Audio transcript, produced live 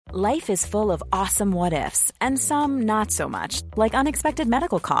Life is full of awesome what-ifs, and some not so much, like unexpected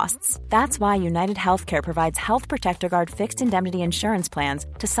medical costs. That's why United Healthcare provides Health Protector Guard fixed indemnity insurance plans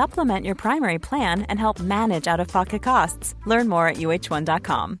to supplement your primary plan and help manage out-of-pocket costs. Learn more at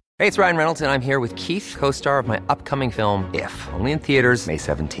UH1.com. Hey, it's Ryan Reynolds, and I'm here with Keith, co-star of my upcoming film, If, only in theaters May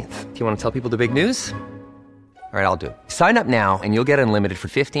 17th. Do you want to tell people the big news? All right, I'll do it. Sign up now and you'll get unlimited for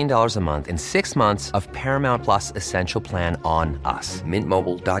 $15 a month and 6 months of Paramount Plus Essential Plan on us.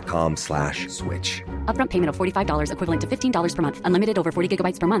 MintMobile.com/switch. Upfront payment of $45 equivalent to $15 per month. Unlimited over 40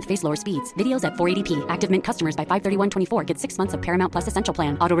 gigabytes per month. Face lower speeds. Videos at 480p. Active Mint customers by 531.24 get 6 months of Paramount Plus Essential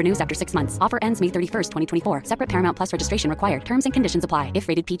Plan. Auto renews after 6 months. Offer ends May 31st, 2024. Separate Paramount Plus registration required. Terms and conditions apply if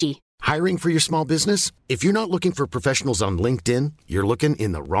rated PG. Hiring for your small business? If you're not looking for professionals on LinkedIn, you're looking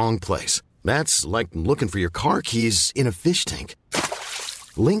in the wrong place. That's like looking for your car keys in a fish tank.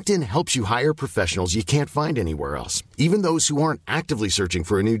 LinkedIn helps you hire professionals you can't find anywhere else, even those who aren't actively searching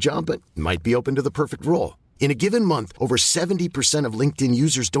for a new job but might be open to the perfect role. In a given month, over 70% of LinkedIn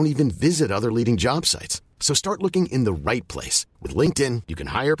users don't even visit other leading job sites. So start looking in the right place. With LinkedIn, you can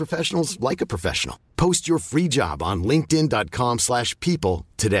hire professionals like a professional. Post your free job on linkedin.com/people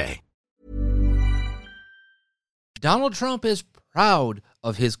today. Donald Trump is proud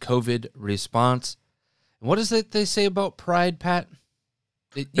of his COVID response. And what is it they say about pride, Pat?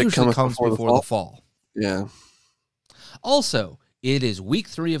 It usually comes before the fall. Yeah. Also, it is week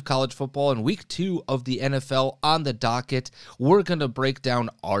 3 of college football and week 2 of the NFL on the docket. We're going to break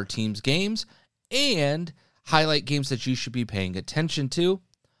down our team's games and highlight games that you should be paying attention to.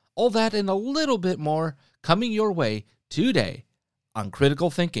 All that and a little bit more coming your way today on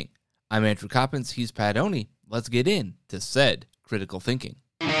Critical Thinking. I'm Andrew Coppins. He's Pat Oney. Let's get into said Critical Thinking.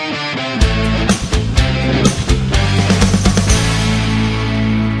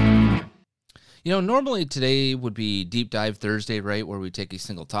 You know, normally today would be Deep Dive Thursday, right, where we take a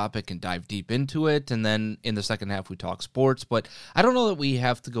single topic and dive deep into it, and then in the second half we talk sports, but I don't know that we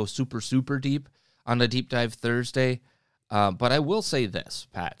have to go super, super deep on a Deep Dive Thursday, but I will say this,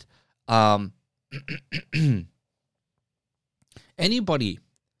 Pat. Anybody,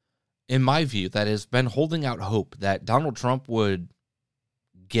 in my view, that has been holding out hope that Donald Trump would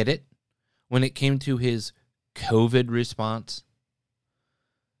get it when it came to his COVID response,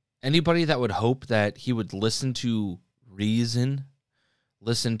 anybody that would hope that he would listen to reason,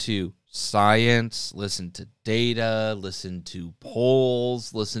 listen to science, listen to data, listen to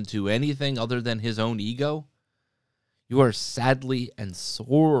polls, listen to anything other than his own ego, you are sadly and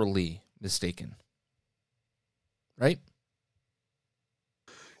sorely mistaken. Right?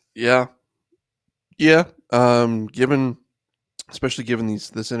 Yeah. Especially given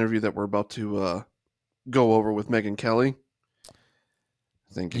this interview that we're about to go over with Megyn Kelly, I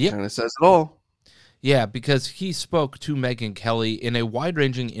think it kind of says it all. Yeah, because he spoke to Megyn Kelly in a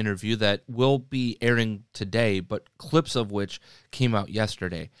wide-ranging interview that will be airing today, but clips of which came out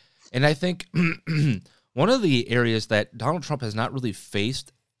yesterday. And I think one of the areas that Donald Trump has not really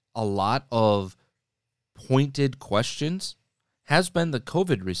faced a lot of pointed questions has been the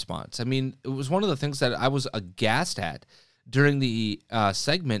COVID response. I mean, it was one of the things that I was aghast at during the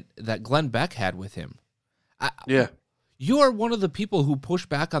segment that Glenn Beck had with him. You are one of the people who push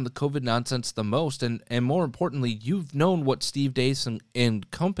back on the COVID nonsense the most, and more importantly, you've known what Steve Deace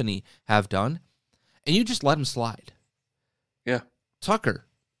and company have done, and you just let him slide. Yeah. Tucker,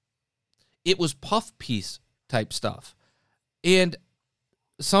 it was puff piece type stuff. And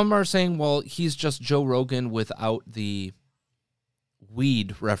some are saying, well, he's just Joe Rogan without the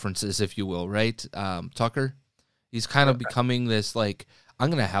weed references, if you will, right? Tucker, he's kind of becoming this, like, I'm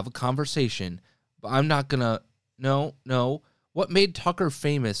going to have a conversation, but I'm not going to, no. What made Tucker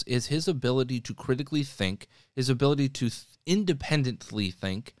famous is his ability to critically think, his ability to independently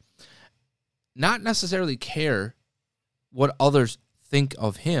think, not necessarily care what others think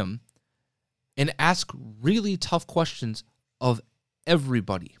of him, and ask really tough questions of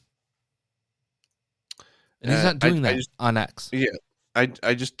everybody. And he's not doing that on X. Yeah. I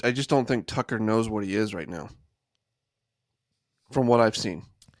just don't think Tucker knows what he is right now, from what I've seen.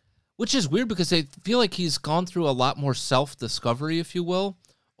 Which is weird because I feel like he's gone through a lot more self-discovery, if you will,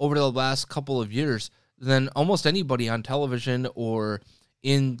 over the last couple of years than almost anybody on television or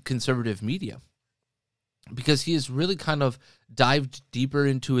in conservative media. Because he has really kind of dived deeper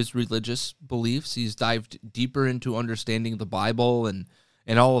into his religious beliefs. He's dived deeper into understanding the Bible and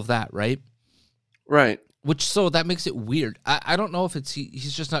all of that, right? Right. So that makes it weird. I don't know if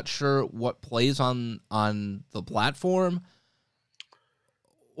he's just not sure what plays on the platform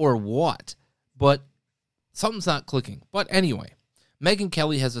or what, but something's not clicking. But anyway, Megyn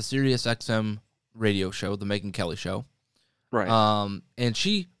Kelly has a Sirius XM radio show, The Megyn Kelly Show. Right. And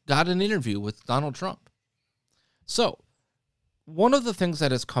she got an interview with Donald Trump. So, one of the things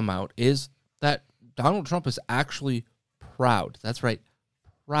that has come out is that Donald Trump is actually proud. That's right,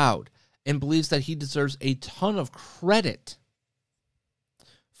 proud, and believes that he deserves a ton of credit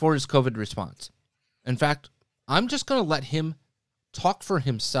for his COVID response. In fact, I'm just going to let him talk for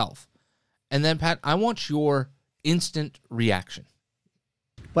himself. And then, Pat, I want your instant reaction.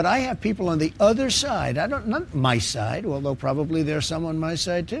 But I have people on the other side, not my side, although probably there's some on my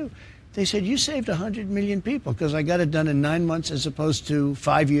side too. They said, you saved 100 million people because I got it done in 9 months as opposed to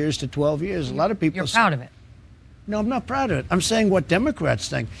 5 years to 12 years. A lot of people... You're proud of it. No, I'm not proud of it. I'm saying what Democrats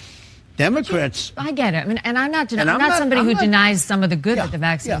think. Democrats... I get it. I mean, and I'm not somebody who denies some of the good that the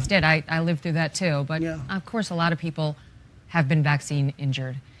vaccines did. I lived through that too. But of course, a lot of people have been vaccine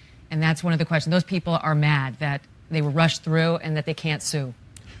injured. And that's one of the questions. Those people are mad that they were rushed through and that they can't sue.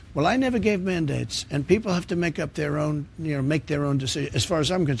 Well, I never gave mandates, and people have to make up their own, make their own decision. As far as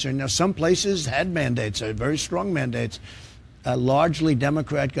I'm concerned, now some places had mandates, very strong mandates, largely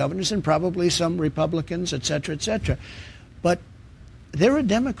Democrat governors, and probably some Republicans, et cetera, et cetera. But there are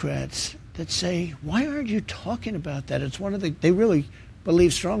Democrats that say, "Why aren't you talking about that?" It's one of they really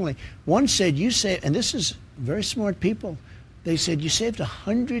believe strongly. One said, "You say," and this is very smart people. They said, you saved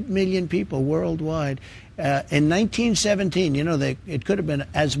 100 million people worldwide. In 1917, it could have been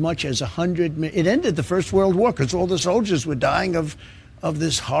as much as 100 million. It ended the First World War because all the soldiers were dying of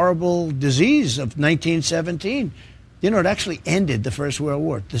this horrible disease of 1917. It actually ended the First World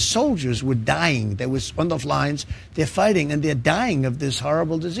War. The soldiers were dying. They was on the lines. They're fighting, and they're dying of this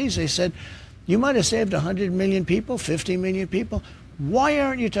horrible disease. They said, you might have saved 100 million people, 50 million people. Why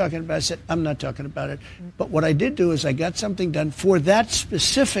aren't you talking about it? I said, I'm not talking about it. But what I did do is I got something done for that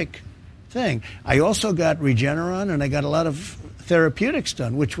specific thing. I also got Regeneron, and I got a lot of therapeutics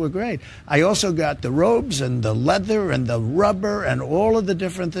done, which were great. I also got the robes and the leather and the rubber and all of the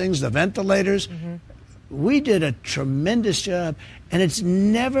different things, the ventilators. Mm-hmm. We did a tremendous job, and it's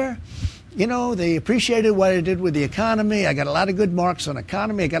never... they appreciated what I did with the economy. I got a lot of good marks on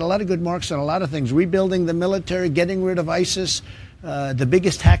economy. I got a lot of good marks on a lot of things. Rebuilding the military, getting rid of ISIS, the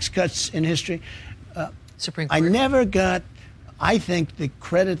biggest tax cuts in history. Supreme Court. I never got, I think, the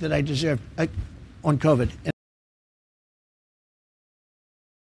credit that I deserved on COVID.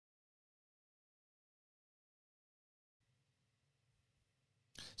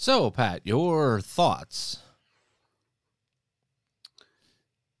 So, Pat, your thoughts?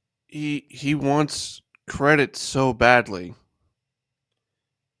 He wants credit so badly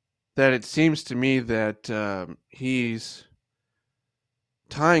that it seems to me that he's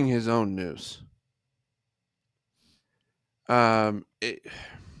tying his own noose.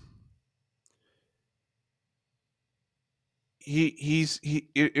 He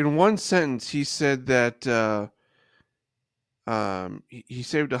in one sentence he said that he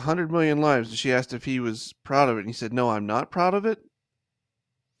saved 100 million lives, and she asked if he was proud of it, and he said, "No, I'm not proud of it."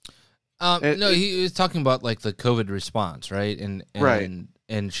 He was talking about like the COVID response, right? And right.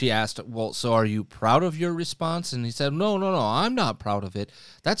 And she asked, "Well, so are you proud of your response?" And he said, "No, I'm not proud of it.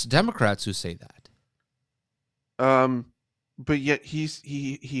 That's Democrats who say that." But yet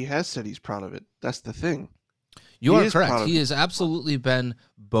he has said he's proud of it. That's the thing. You are correct. He has absolutely been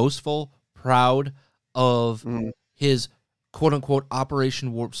boastful, proud of his quote unquote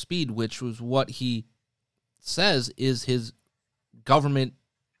Operation Warp Speed, which was what he says is his government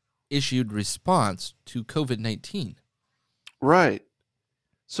issued response to COVID-19. Right.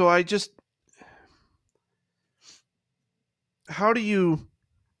 So how do you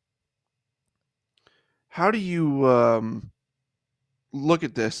look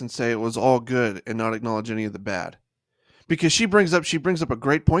at this and say it was all good and not acknowledge any of the bad? Because she brings up a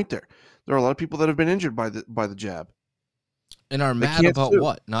great point there. There are a lot of people that have been injured by the jab. And are mad about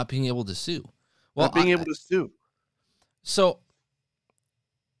what? Not being able to sue. Well, not being able to sue. So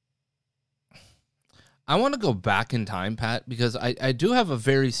I want to go back in time, Pat, because I do have a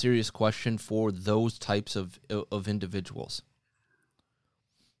very serious question for those types of individuals.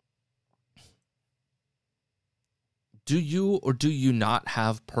 Do you or do you not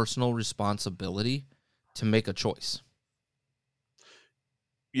have personal responsibility to make a choice?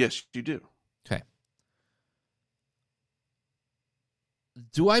 Yes, you do. Okay.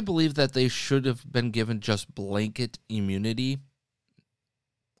 Do I believe that they should have been given just blanket immunity?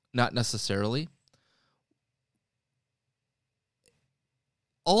 Not necessarily.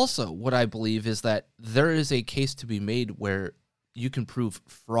 Also, what I believe is that there is a case to be made where you can prove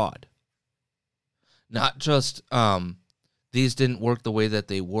fraud. Not just these didn't work the way that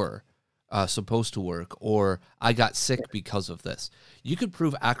they were supposed to work, or I got sick because of this. You could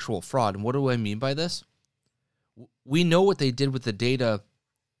prove actual fraud. And what do I mean by this? We know what they did with the data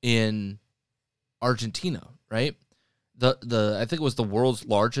in Argentina, right? The I think it was the world's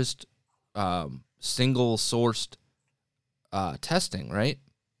largest single sourced testing, right?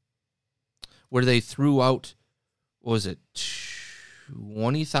 Where they threw out, what was it,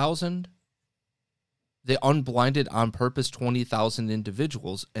 20,000? They unblinded on purpose 20,000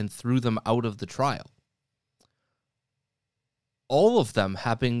 individuals and threw them out of the trial. All of them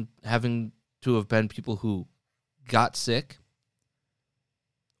having to have been people who got sick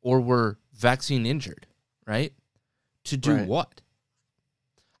or were vaccine injured, right? To do what?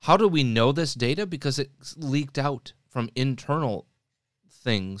 How do we know this data? Because it's leaked out from internal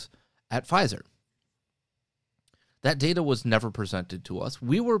things at Pfizer. That data was never presented to us.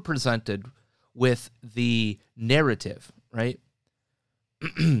 We were presented with the narrative, right?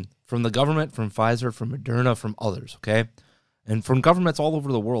 From the government, from Pfizer, from Moderna, from others, okay? And from governments all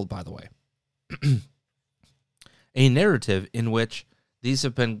over the world, by the way. A narrative in which these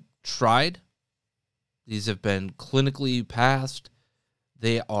have been tried, these have been clinically passed,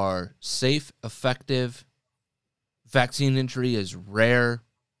 they are safe, effective, vaccine injury is rare,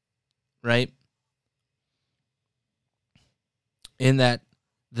 right? In that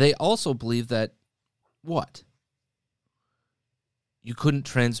they also believe that, what? You couldn't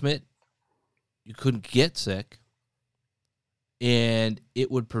transmit, you couldn't get sick, and it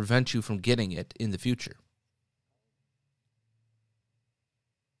would prevent you from getting it in the future.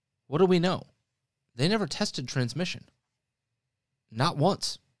 What do we know? They never tested transmission. Not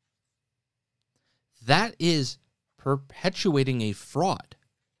once. That is perpetuating a fraud.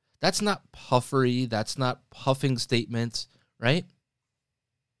 That's not puffery. That's not puffing statements, right?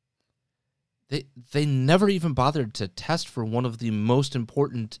 They never even bothered to test for one of the most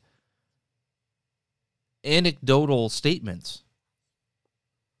important anecdotal statements.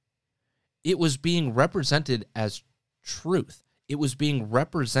 It was being represented as truth. It was being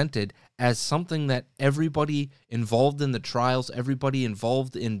represented as something that everybody involved in the trials, everybody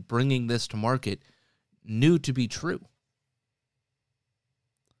involved in bringing this to market knew to be true.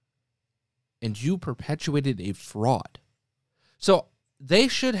 And you perpetuated a fraud. So they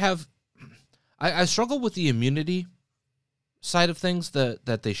should have... I struggle with the immunity side of things,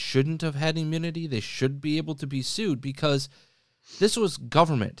 that they shouldn't have had immunity. They should be able to be sued because this was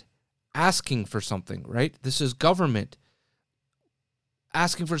government asking for something, right? This is government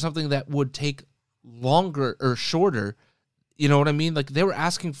asking for something that would take longer or shorter. You know what I mean? Like they were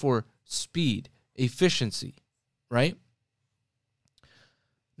asking for speed, efficiency, right?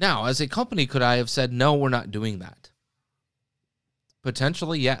 Now, as a company, could I have said, no, we're not doing that?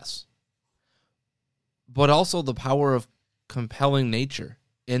 Potentially, yes. But also the power of compelling nature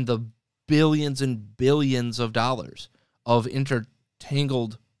and the billions and billions of dollars of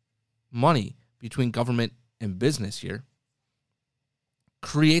intertangled money between government and business here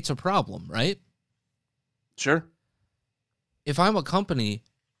creates a problem, right? Sure. If I'm a company,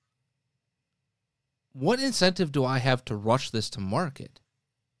 what incentive do I have to rush this to market?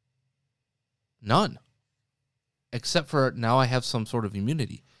 None. Except for now I have some sort of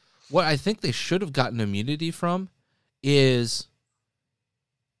immunity. What I think they should have gotten immunity from is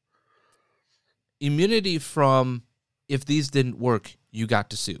immunity from if these didn't work, you got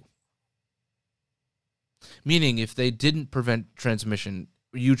to sue. Meaning if they didn't prevent transmission,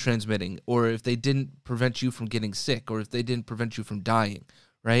 you transmitting, or if they didn't prevent you from getting sick, or if they didn't prevent you from dying,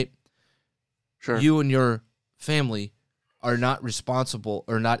 right? Sure. You and your family are not responsible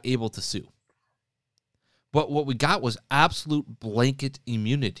or not able to sue. But what we got was absolute blanket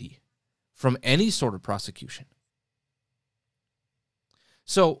immunity from any sort of prosecution.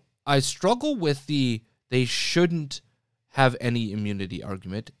 So I struggle with the they shouldn't have any immunity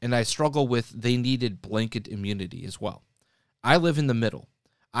argument, and I struggle with they needed blanket immunity as well. I live in the middle.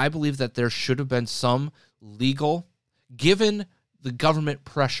 I believe that there should have been some legal, given the government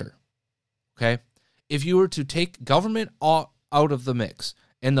pressure, okay? If you were to take government out of the mix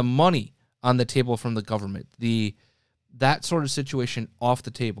and the money on the table from the government, that sort of situation off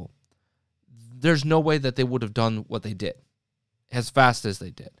the table, there's no way that they would have done what they did as fast as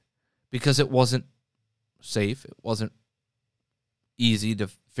they did because it wasn't safe. It wasn't easy to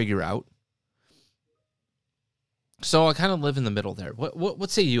figure out. So I kind of live in the middle there.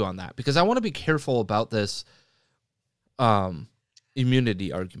 What say you on that? Because I want to be careful about this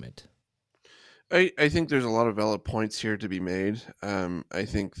immunity argument. I think there's a lot of valid points here to be made. I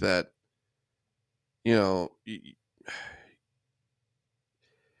think that, you know,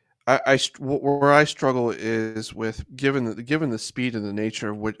 where I struggle is with given the speed and the nature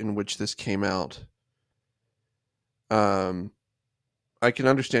of in which this came out. I can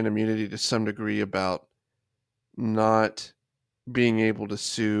understand immunity to some degree about not being able to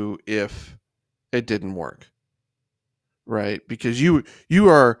sue if it didn't work, right? Because you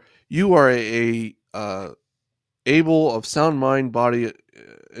are a able of sound mind, body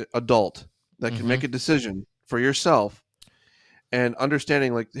adult that can make a decision for yourself, and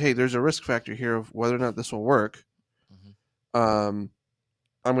understanding like, hey, there's a risk factor here of whether or not this will work.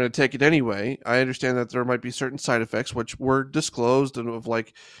 I'm going to take it anyway. I understand that there might be certain side effects which were disclosed, and of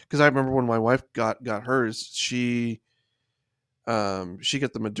like, because I remember when my wife got hers, she got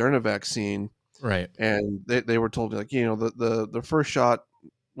the Moderna vaccine, right? And they were told like, the first shot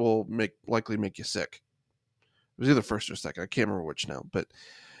will likely make you sick. It was either first or second. I can't remember which now, but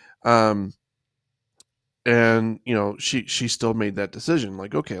and she still made that decision.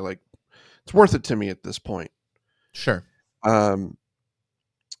 Like, okay, like it's worth it to me at this point. Sure. And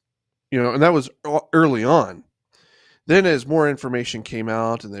that was early on. Then as more information came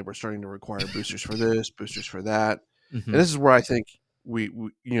out and they were starting to require boosters for this, boosters for that. And this is where I think we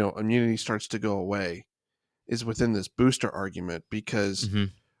immunity starts to go away, is within this booster argument, because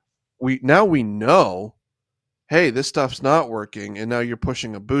we know, hey, this stuff's not working, and now you're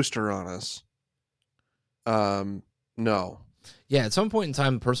pushing a booster on us. No. Yeah, at some point in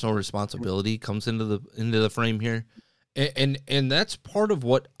time, personal responsibility comes into the frame here. And that's part of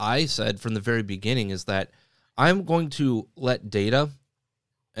what I said from the very beginning, is that I'm going to let data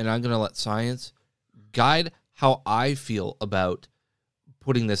and I'm going to let science guide how I feel about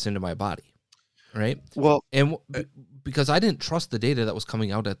putting this into my body, right? Well, and because I didn't trust the data that was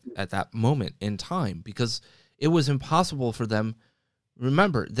coming out at that moment in time, because it was impossible for them.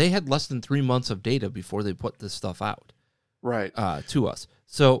 Remember, they had less than 3 months of data before they put this stuff out, right, to us.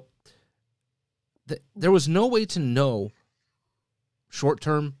 So there was no way to know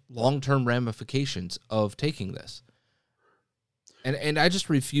short-term, long-term ramifications of taking this. And I just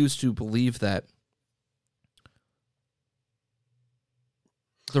refuse to believe that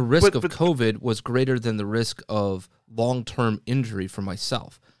the risk of COVID was greater than the risk of long-term injury for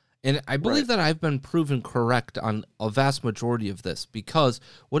myself. And I believe that I've been proven correct on a vast majority of this, because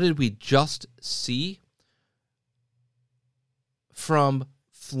what did we just see from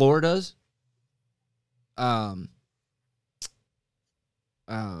Florida's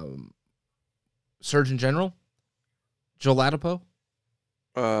Surgeon General, Joe Ladapo?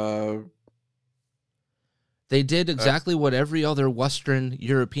 They did exactly what every other Western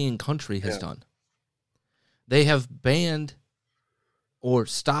European country has done. They have banned or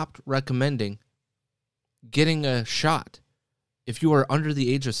stopped recommending getting a shot if you are under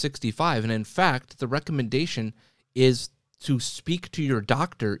the age of 65. And in fact, the recommendation is to speak to your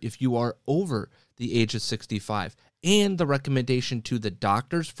doctor if you are over the age of 65. And the recommendation to the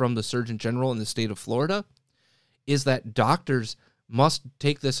doctors from the Surgeon General in the state of Florida is that doctors must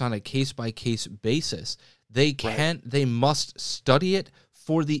take this on a case-by-case basis. They must study it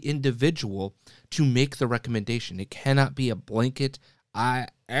for the individual to make the recommendation. It cannot be a blanket, I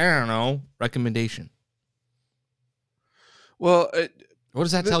don't know, recommendation. Well, what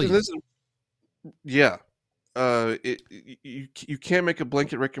does that tell you? You can't make a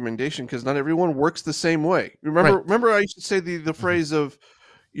blanket recommendation because not everyone works the same way. Remember I used to say the phrase of,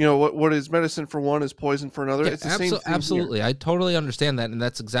 what is medicine for one is poison for another. Yeah, it's the same thing. Absolutely. Here. I totally understand that, and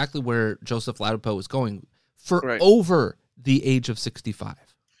that's exactly where Joseph Ladapo is going for over the age of 65.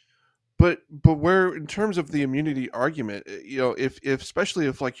 But where, in terms of the immunity argument, if especially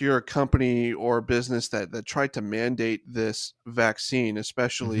if like you're a company or a business that tried to mandate this vaccine,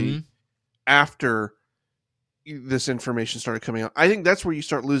 especially after this information started coming out, I think that's where you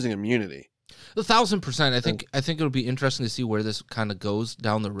start losing immunity. 1,000%. I think it'll be interesting to see where this kind of goes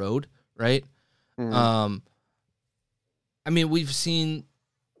down the road, right? I mean, we've seen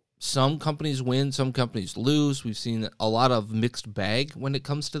some companies win, some companies lose. We've seen a lot of mixed bag when it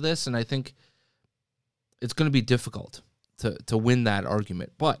comes to this, and I think it's going to be difficult to win that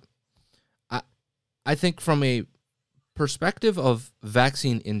argument. But I think from a perspective of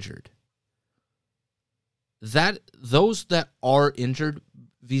vaccine injured, that those that are injured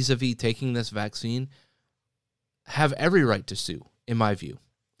vis-a-vis taking this vaccine have every right to sue, in my view.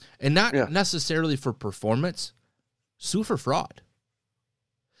 And not necessarily for performance, sue for fraud.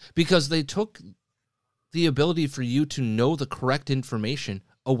 Because they took the ability for you to know the correct information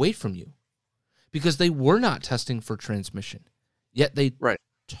away from you. Because they were not testing for transmission. Yet they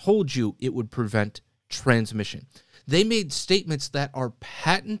told you it would prevent transmission. They made statements that are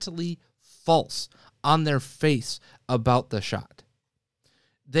patently false on their face about the shot.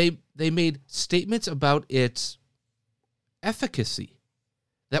 They made statements about its efficacy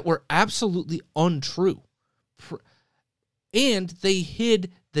that were absolutely untrue. And they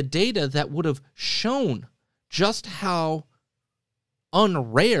hid the data that would have shown just how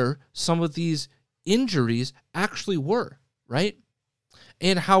unrare some of these injuries actually were, right?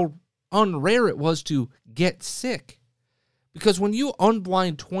 And how unrare it was to get sick. Because when you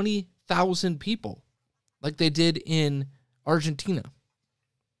unblind 20,000 people, like they did in Argentina,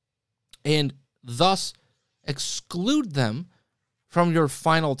 and thus exclude them from your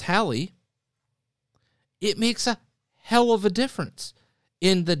final tally, it makes a hell of a difference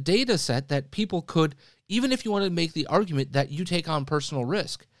in the data set that people could, even if you want to make the argument that you take on personal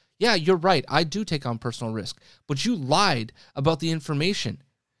risk. Yeah, you're right. I do take on personal risk, but you lied about the information.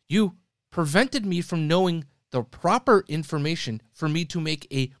 You prevented me from knowing the proper information for me to make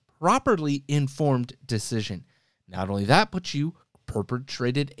a properly informed decision. Not only that, but you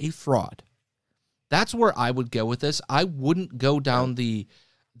perpetrated a fraud. That's where I would go with this. I wouldn't go down the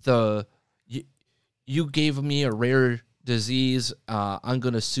you gave me a rare disease, I'm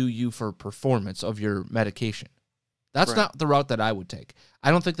going to sue you for performance of your medication. That's not the route that I would take.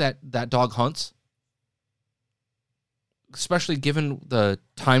 I don't think that dog hunts, especially given the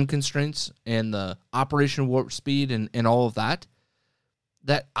time constraints and the Operation Warp Speed and all of that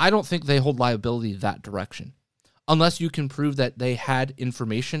I don't think they hold liability that direction. Unless you can prove that they had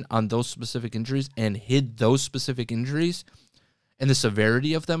information on those specific injuries and hid those specific injuries and the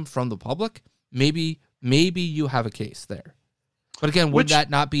severity of them from the public, maybe you have a case there. But again, would that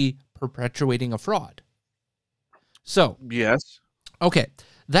not be perpetuating a fraud? So yes. Okay.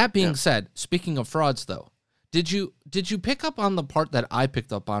 That being said, speaking of frauds, though, did you pick up on the part that I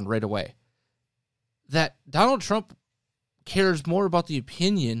picked up on right away? That Donald Trump cares more about the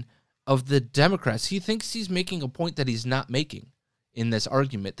opinion of the Democrats. He thinks he's making a point that he's not making in this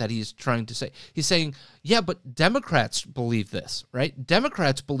argument that he's trying to say. He's saying, yeah, but Democrats believe this, right?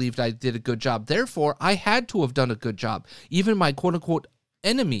 Democrats believed I did a good job. Therefore, I had to have done a good job. Even my quote-unquote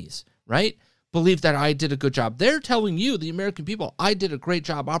enemies, right, believe that I did a good job. They're telling you, the American people, I did a great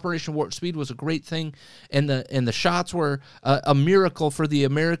job. Operation Warp Speed was a great thing, and the shots were a miracle for the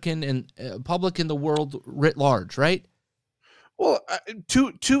American and public in the world writ large, right? Well,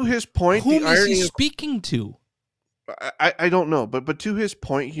 to his point, whom is he speaking to? I don't know, but to his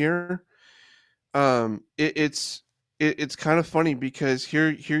point here, it's kind of funny because here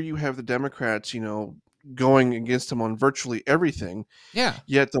you have the Democrats, going against him on virtually everything. Yeah.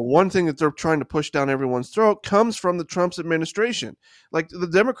 Yet the one thing that they're trying to push down everyone's throat comes from the Trump's administration. Like the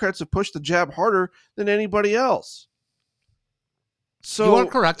Democrats have pushed the jab harder than anybody else. So you are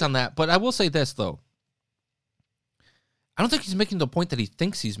correct on that, but I will say this though. I don't think he's making the point that he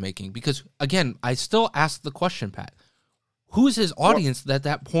thinks he's making because, again, I still ask the question, Pat. Who's his audience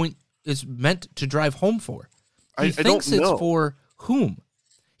that point is meant to drive home for? He thinks it's for whom?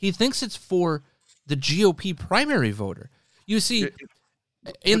 He thinks it's for the GOP primary voter. You see,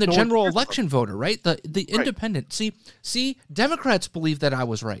 in the general election voter, right? The independent. See, Democrats believe that I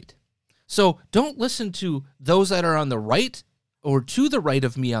was right. So don't listen to those that are on the right or to the right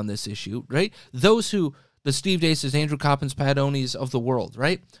of me on this issue, right? Those who... the Steve Deaces, Andrew Coppins, Pat Oneys of the world,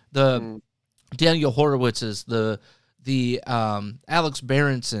 right? The Daniel Horowitzes, the Alex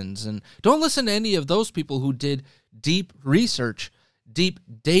Berensons, and don't listen to any of those people who did deep research, deep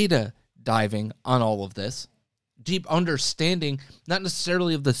data diving on all of this, deep understanding, not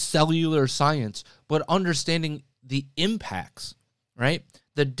necessarily of the cellular science, but understanding the impacts, right?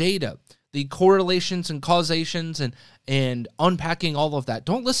 The data, the correlations and causations, and unpacking all of that.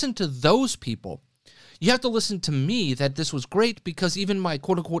 Don't listen to those people. You have to listen to me that this was great because even my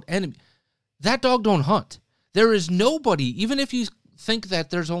quote-unquote enemy, that dog don't hunt. There is nobody, even if you think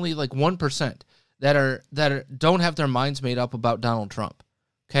that there's only like 1% that don't have their minds made up about Donald Trump,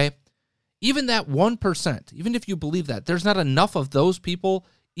 okay? Even that 1%, even if you believe that, there's not enough of those people,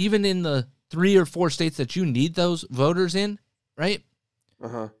 even in the 3 or 4 states that you need those voters in, right?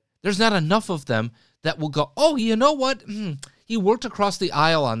 Uh-huh. There's not enough of them that will go, oh, you know what? He worked across the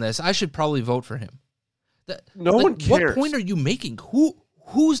aisle on this. I should probably vote for him. No one cares. What point are you making?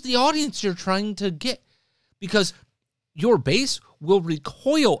 Who's the audience you're trying to get? Because your base will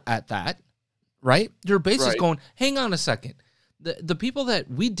recoil at that, right? Your base is going, hang on a second. The people that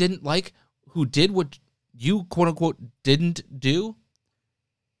we didn't like, who did what you, quote unquote, didn't do,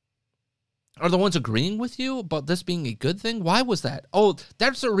 are the ones agreeing with you about this being a good thing? Why was that? Oh,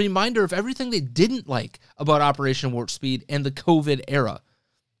 that's a reminder of everything they didn't like about Operation Warp Speed and the COVID era.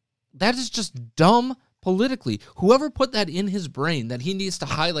 That is just dumb. Politically, whoever put that in his brain that he needs to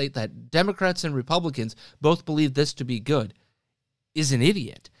highlight that Democrats and Republicans both believe this to be good is an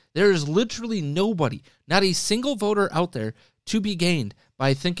idiot. There is literally nobody, not a single voter out there to be gained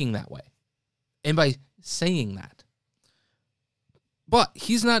by thinking that way and by saying that. But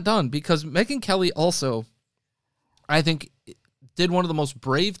he's not done because Megyn Kelly also, I think did one of the most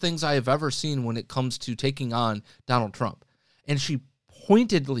brave things I have ever seen when it comes to taking on Donald Trump. And she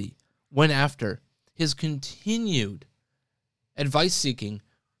pointedly went after his continued advice seeking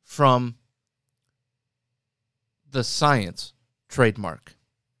from the science trademark,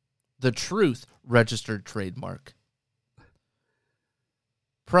 the truth registered trademark.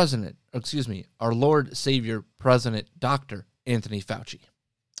 Our Lord Savior, President, Dr. Anthony Fauci.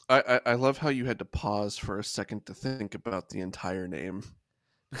 I love how you had to pause for a second to think about the entire name.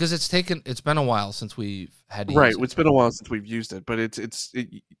 Because it's been a while since we've had to use it. It's been a while since we've used it, but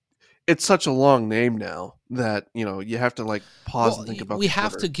it's such a long name now that, you have to like pause and think about it. We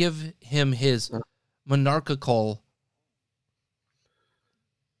have to give him his monarchical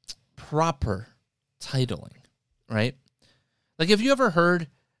proper titling, right? Like, have you ever heard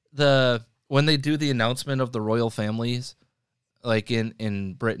when they do the announcement of the royal families, like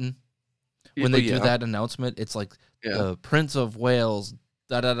in Britain, when they do that announcement, it's like the Prince of Wales,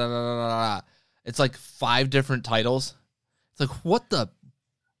 da da da da da da. It's like 5 different titles. It's like, what the?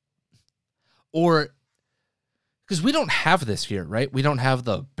 Or because we don't have this here, right? We don't have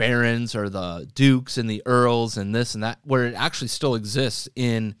the barons or the dukes and the earls and this and that, where it actually still exists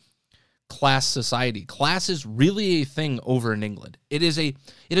in class society. Class is really a thing over in England. It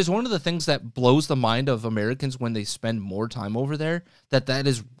is one of the things that blows the mind of Americans when they spend more time over there, that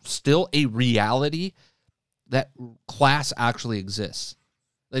is still a reality, that class actually exists.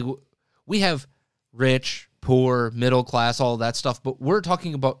 Like, we have rich, poor, middle class, all that stuff, but we're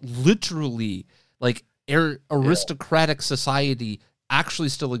talking about literally like aristocratic society actually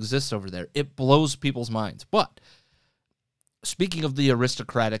still exists over there. It blows people's minds. But speaking of the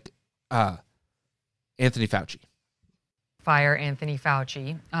aristocratic, Anthony Fauci. Fire Anthony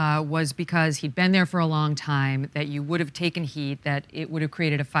Fauci was because he'd been there for a long time, that you would have taken heat, that it would have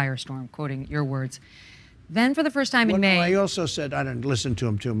created a firestorm, quoting your words. Then for the first time in May... I also said I didn't listen to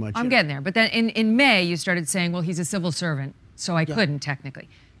him too much. I'm getting there. But then in May, you started saying, well, he's a civil servant, so I couldn't technically.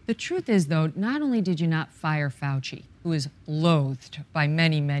 The truth is, though, not only did you not fire Fauci, who is loathed by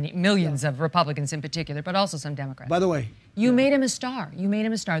many, millions of Republicans in particular, but also some Democrats. By the way... You made him a star.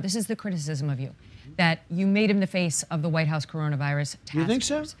 This is the criticism of you, that you made him the face of the White House coronavirus task You think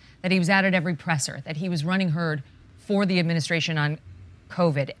so? force, that he was out at every presser, that he was running herd for the administration on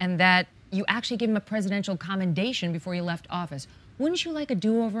COVID, and that you actually gave him a presidential commendation before he left office. Wouldn't you like a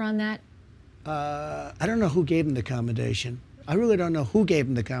do-over on that? I don't know who gave him the commendation. I really don't know who gave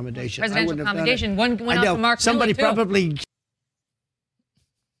him the commendation. Presidential commendation. One went out to Mark Somebody Miller, probably...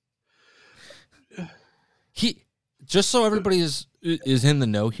 Just so everybody is in the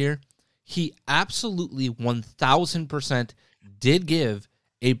know here, he absolutely 1,000% did give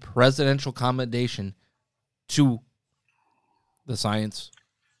a presidential commendation to the science,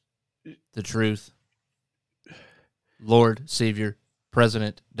 the truth, Lord, Savior,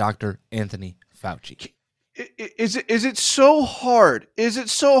 President, Dr. Anthony Fauci. Is it so hard? Is it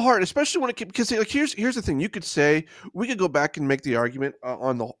so hard, especially when it because like here's the thing. You could say, we could go back and make the argument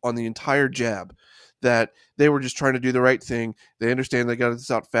on the entire jab that they were just trying to do the right thing. They understand they got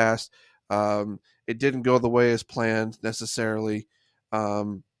this out fast. It didn't go the way as planned necessarily.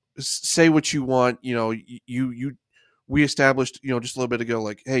 Say what you want. We established, just a little bit ago,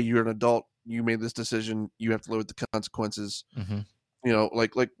 like, hey, you're an adult. You made this decision. You have to live with the consequences.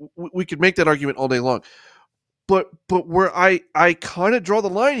 Mm-hmm. We could make that argument all day long. But where I kind of draw the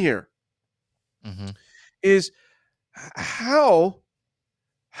line here is how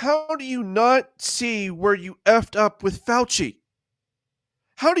do you not see where you effed up with Fauci?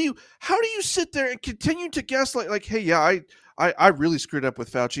 How do you sit there and continue to guess like hey, yeah, I really screwed up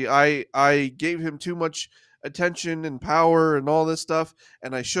with Fauci. I gave him too much attention and power and all this stuff,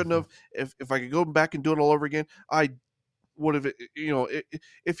 and I shouldn't have. If I could go back and do it all over again, I would have.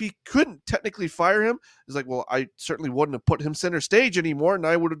 If he couldn't technically fire him, it's like, well, I certainly wouldn't have put him center stage anymore, and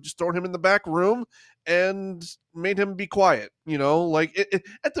I would have just thrown him in the back room and made him be quiet.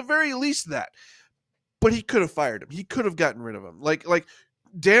 At the very least that. But he could have fired him. He could have gotten rid of him. Like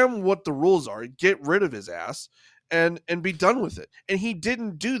damn what the rules are. Get rid of his ass and be done with it. And he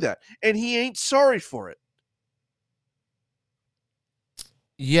didn't do that. And he ain't sorry for it.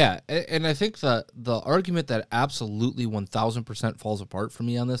 Yeah, and I think the argument that absolutely 1,000% falls apart for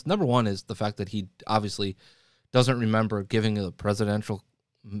me on this, number one, is the fact that he obviously doesn't remember giving a presidential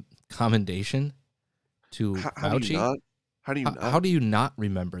commendation to Fauci. How do you not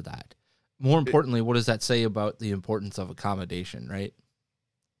remember that? More importantly, what does that say about the importance of accommodation, right?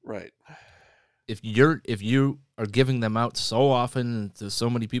 Right. If you are giving them out so often to so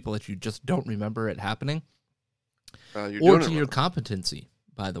many people that you just don't remember it happening, or to your competency,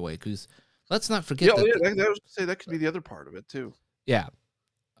 by the way, because Let's not forget that. Yeah, I was going to say that could be the other part of it, too. Yeah.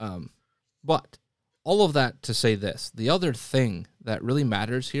 But all of that to say this, the other thing that really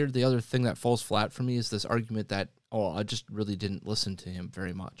matters here, the other thing that falls flat for me is this argument that, I just really didn't listen to him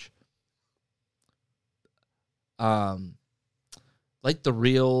very much. Like the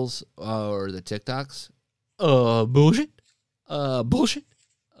Reels or the TikToks, bullshit.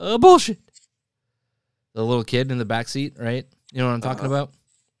 The little kid in the backseat, right? You know what I'm talking about?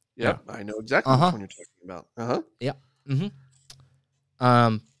 Yeah, I know exactly which one you're talking about. Yeah.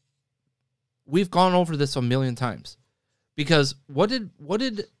 Mm-hmm. We've gone over this a million times because what did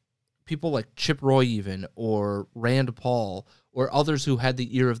people like Chip Roy even or Rand Paul or others who had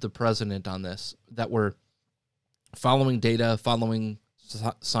the ear of the president on this that were following data, following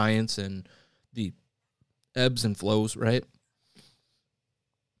science and the ebbs and flows, right?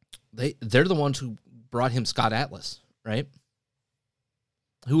 They're the ones who brought him Scott Atlas, right?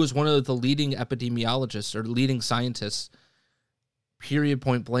 Who was one of the leading epidemiologists or leading scientists, period,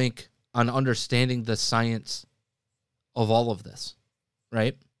 point blank, on understanding the science of all of this,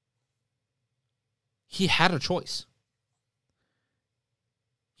 right? He had a choice.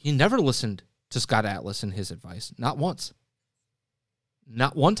 He never listened to Scott Atlas and his advice, not once.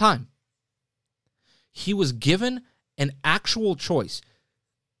 Not one time. He was given an actual choice.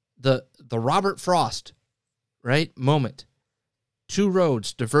 The Robert Frost, right, moment. 2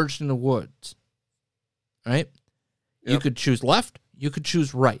 roads diverged in the woods, right? Yep. You could choose left, you could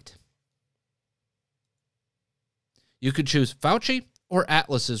choose right. You could choose Fauci or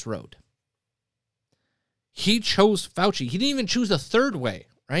Atlas's road. He chose Fauci. He didn't even choose a third way,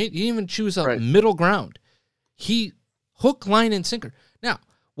 right? He didn't even choose a middle ground. He hook, line, and sinker. Now,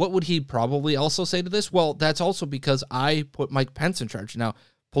 what would he probably also say to this? Well, that's also because I put Mike Pence in charge. Now,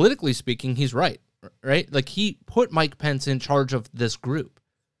 politically speaking, he's right? Like, he put Mike Pence in charge of this group.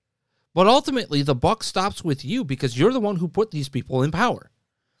 But ultimately, the buck stops with you because you're the one who put these people in power.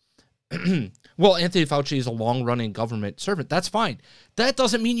 Well, Anthony Fauci is a long-running government servant. That's fine. That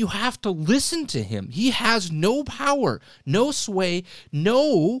doesn't mean you have to listen to him. He has no power, no sway,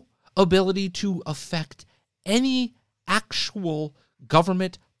 no ability to affect any actual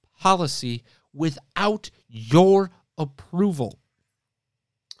government policy without your approval.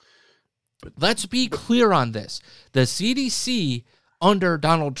 Let's be clear on this. The CDC under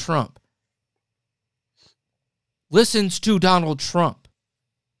Donald Trump listens to Donald Trump.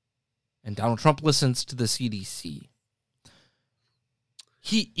 And Donald Trump listens to the CDC.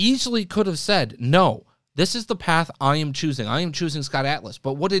 He easily could have said, no, this is the path I am choosing. I am choosing Scott Atlas.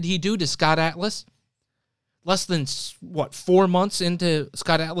 But what did he do to Scott Atlas? Less than, 4 months into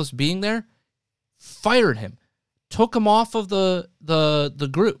Scott Atlas being there? Fired him. Took him off of the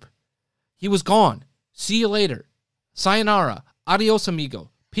group. He was gone. See you later. Sayonara. Adios, amigo.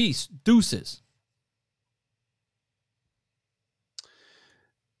 Peace. Deuces.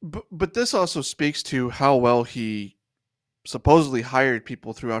 But this also speaks to how well he supposedly hired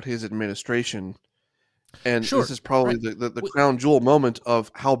people throughout his administration. And this is probably the crown jewel moment of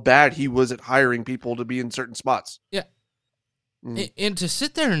how bad he was at hiring people to be in certain spots. Yeah. And to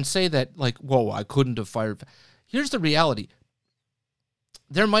sit there and say that, like, whoa, I couldn't have fired. Here's the reality.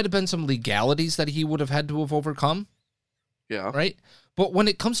 There might have been some legalities that he would have had to have overcome. Yeah. Right? But when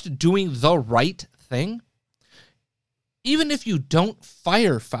it comes to doing the right thing, even if you don't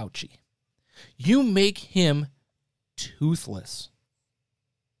fire Fauci, you make him toothless.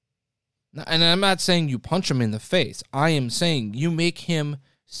 And I'm not saying you punch him in the face. I am saying you make him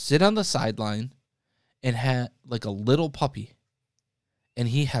sit on the sideline and have like a little puppy. And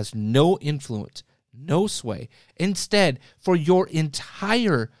he has no influence, no sway. Instead, for your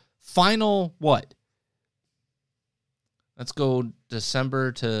entire final, Let's go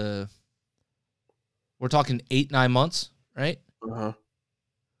December to... We're talking 8-9 months, right? Uh-huh.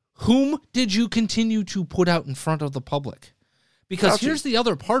 Whom did you continue to put out in front of the public? Because here's the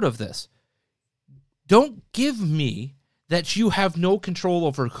other part of this. Don't give me that you have no control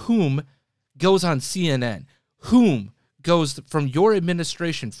over whom goes on CNN, whom goes from your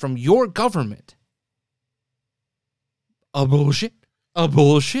administration, from your government. A bullshit?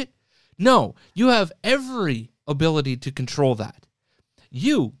 No, you have every ability to control that.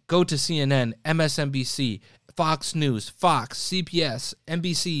 You go to CNN, MSNBC, Fox News, Fox, CBS,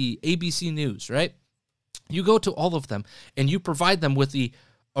 NBC, ABC News, right? You go to all of them and you provide them with the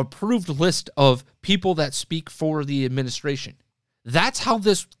approved list of people that speak for the administration. That's how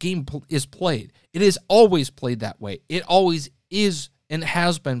this game is played. It is always played that way. It always is and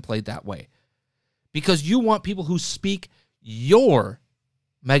has been played that way. Because you want people who speak your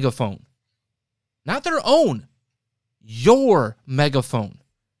megaphone. Not their own. Your megaphone.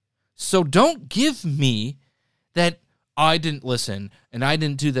 So don't give me that I didn't listen and I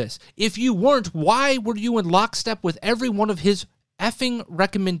didn't do this. If you weren't, why were you in lockstep with every one of his effing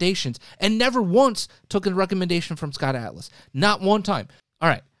recommendations and never once took a recommendation from Scott Atlas? Not one time. All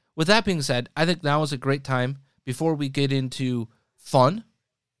right. With that being said, I think now is a great time before we get into fun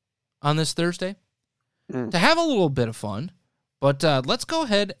on this Thursday to have a little bit of fun. But let's go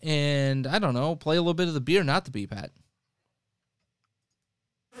ahead and, I don't know, play a little bit of the Be or Not to Be, Pat.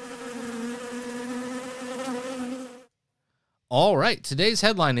 All right, today's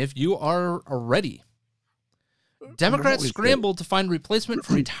headline, if you are ready. Democrats scrambled to find replacement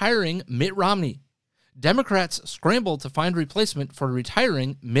for retiring Mitt Romney. Democrats scrambled to find replacement for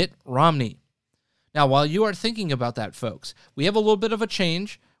retiring Mitt Romney. Now, while you are thinking about that, folks, we have a little bit of a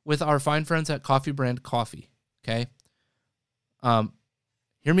change with our fine friends at Coffee Brand Coffee, okay?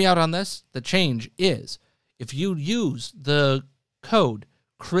 Hear me out on this. The change is if you use the code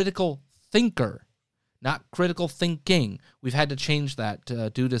Critical Thinker, not Critical Thinking. We've had to change that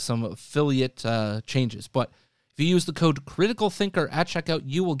due to some affiliate changes. But if you use the code Critical Thinker at checkout,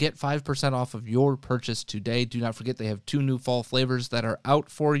 you will get 5% off of your purchase today. Do not forget they have 2 new fall flavors that are out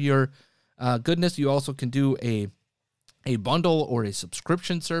for your goodness. You also can do a bundle or a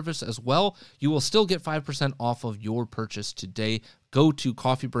subscription service as well. You will still get 5% off of your purchase today. Go to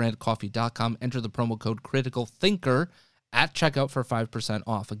coffeebrandcoffee.com, enter the promo code Critical Thinker at checkout for 5%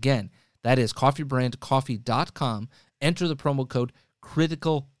 off. Again, that is coffeebrandcoffee.com. Enter the promo code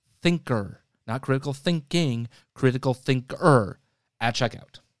Critical Thinker, not Critical Thinking, Critical Thinker at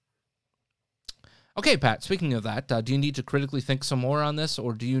checkout. Okay, Pat, speaking of that, do you need to critically think some more on this,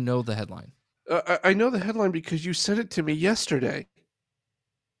 or do you know the headline? I know the headline because you sent it to me yesterday.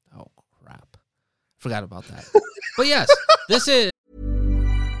 Oh, crap. Forgot about that. But yes, this is...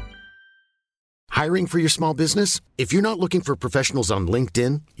 Hiring for your small business? If you're not looking for professionals on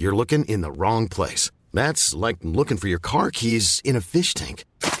LinkedIn, you're looking in the wrong place. That's like looking for your car keys in a fish tank.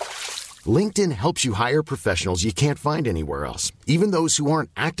 LinkedIn helps you hire professionals you can't find anywhere else, even those who aren't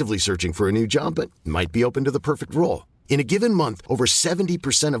actively searching for a new job but might be open to the perfect role. In a given month, over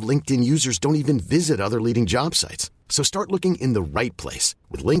 70% of LinkedIn users don't even visit other leading job sites. So start looking in the right place.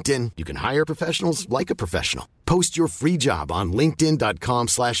 With LinkedIn, you can hire professionals like a professional. Post your free job on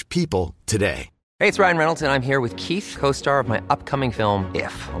linkedin.com/people today. Hey, it's Ryan Reynolds, and I'm here with Keith, co-star of my upcoming film,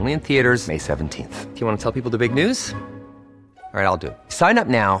 If, only in theaters May 17th. Do you want to tell people the big news? All right, I'll do it. Sign up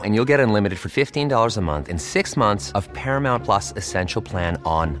now and you'll get unlimited for $15 a month and 6 months of Paramount Plus Essential Plan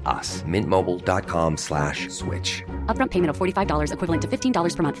on us. MintMobile.com/switch. Upfront payment of $45 equivalent to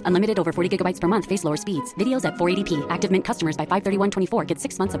 $15 per month. Unlimited over 40 gigabytes per month. Face lower speeds. Videos at 480p. Active Mint customers by 531.24 get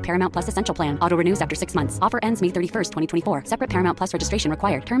 6 months of Paramount Plus Essential Plan. Auto renews after 6 months. Offer ends May 31st, 2024. Separate Paramount Plus registration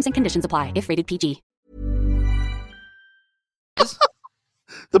required. Terms and conditions apply if rated PG.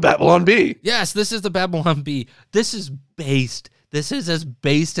 The Babylon Bee. Yes, this is the Babylon Bee. This is based. This is as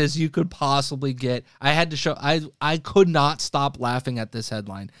based as you could possibly get. I had to show. I could not stop laughing at this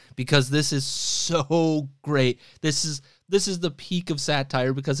headline because this is so great. This is the peak of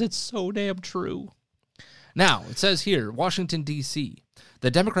satire because it's so damn true. Now, it says here, Washington, D.C.,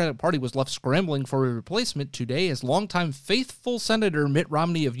 the Democratic Party was left scrambling for a replacement today as longtime faithful Senator Mitt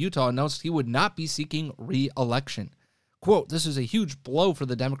Romney of Utah announced he would not be seeking re-election. Quote, "This is a huge blow for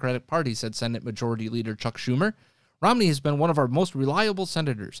the Democratic Party," said Senate Majority Leader Chuck Schumer. "Romney has been one of our most reliable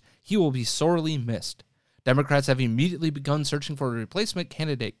senators. He will be sorely missed." Democrats have immediately begun searching for a replacement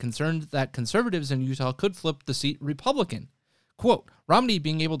candidate, concerned that conservatives in Utah could flip the seat Republican. Quote, "Romney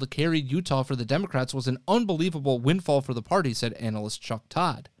being able to carry Utah for the Democrats was an unbelievable windfall for the party," said analyst Chuck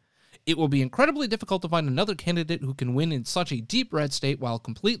Todd. "It will be incredibly difficult to find another candidate who can win in such a deep red state while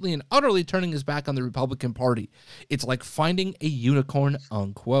completely and utterly turning his back on the Republican Party. It's like finding a unicorn,"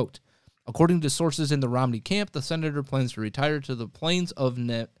 unquote. According to sources in the Romney camp, the senator plans to retire to the plains of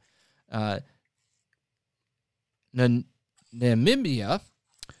Namibia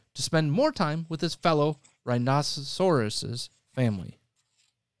to spend more time with his fellow rhinoceros family.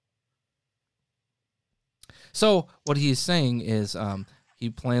 So what he's saying is he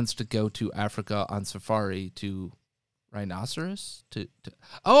plans to go to Africa on safari to rhinoceros.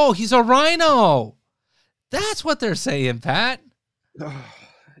 Oh, he's a rhino. That's what they're saying, Pat.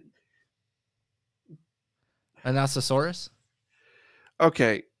 Rhinoceros.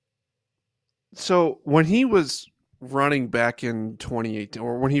 Okay. So when he was running back in 2018,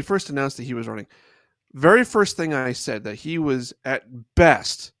 or when he first announced that he was running, very first thing I said that he was at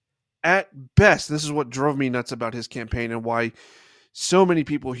best, this is what drove me nuts about his campaign and why so many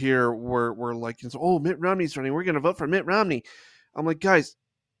people here were like, "Oh, Mitt Romney's running. We're going to vote for Mitt Romney." I'm like, guys,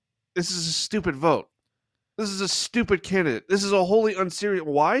 this is a stupid vote. This is a stupid candidate. This is a wholly unserious.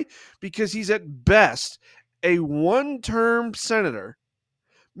 Why? Because he's at best a one-term senator,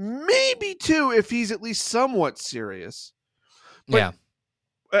 maybe two if he's at least somewhat serious. But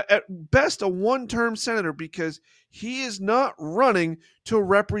at best a one-term senator, because he is not running to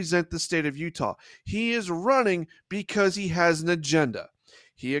represent the state of Utah. He is running because he has an agenda.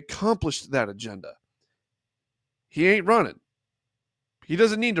 He accomplished that agenda. He ain't running. He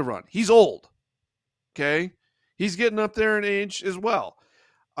doesn't need to run. He's old. Okay? He's getting up there in age as well.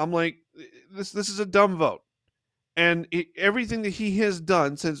 I'm like, this is a dumb vote. And everything that he has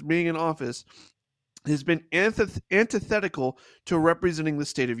done since being in office has been antithetical to representing the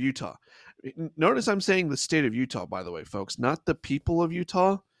state of Utah. Notice I'm saying the state of Utah, by the way, folks, not the people of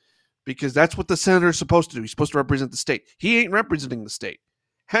Utah, because that's what the senator is supposed to do. He's supposed to represent the state. He ain't representing the state.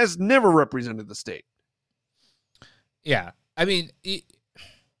 Has never represented the state. Yeah. I mean,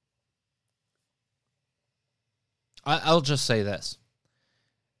 I'll just say this.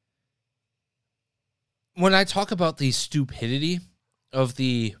 When I talk about the stupidity of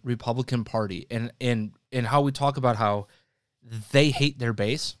the Republican Party and how we talk about how they hate their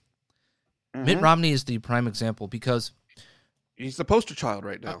base, Mitt Romney is the prime example, because he's the poster child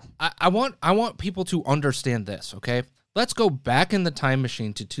right now. I want people to understand this, okay? Let's go back in the time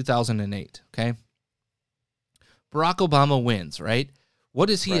machine to 2008, okay? Barack Obama wins, right? What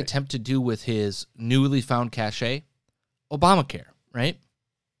does he attempt to do with his newly found cachet? Obamacare, right?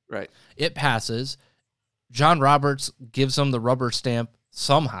 Right. It passes. John Roberts gives them the rubber stamp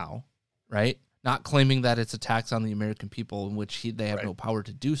somehow, right? Not claiming that it's a tax on the American people, in which they have no power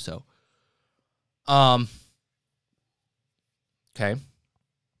to do so. Okay.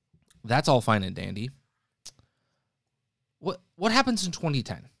 That's all fine and dandy. What happens in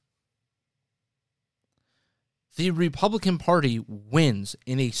 2010? The Republican Party wins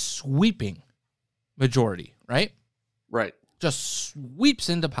in a sweeping majority, right? Right. Just sweeps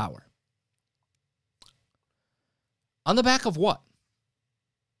into power. On the back of what?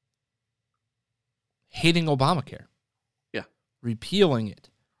 Hating Obamacare. Yeah. Repealing it.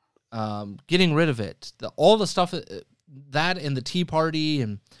 Getting rid of it. All the stuff that and the Tea Party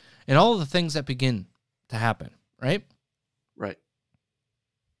and all of the things that begin to happen, right? Right.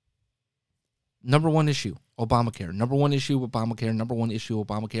 Number one issue, Obamacare. Number one issue, Obamacare. Number one issue,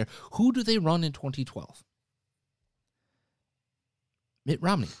 Obamacare. Who do they run in 2012? Mitt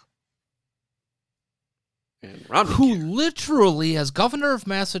Romney. And Romney, who literally, as governor of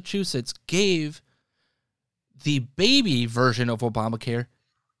Massachusetts, gave the baby version of Obamacare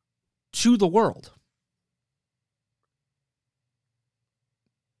to the world.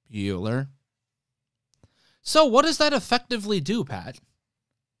 Bueller. So what does that effectively do, Pat?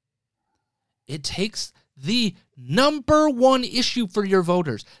 It takes the number one issue for your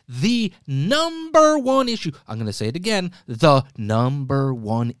voters. The number one issue. I'm going to say it again. The number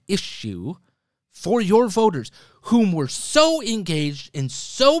one issue for your voters, whom were so engaged and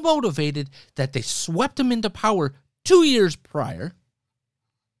so motivated that they swept them into power 2 years prior.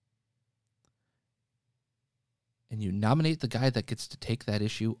 And you nominate the guy that gets to take that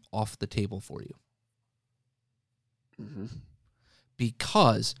issue off the table for you. Mm-hmm.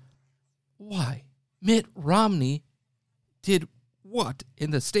 Because, why? Mitt Romney did what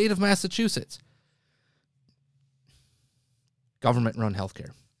in the state of Massachusetts? Government-run healthcare.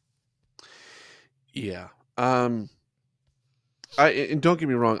 Yeah. And don't get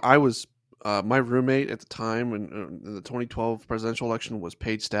me wrong, I was my roommate at the time when the 2012 presidential election was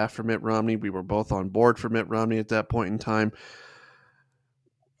paid staff for Mitt Romney. We were both on board for Mitt Romney at that point in time.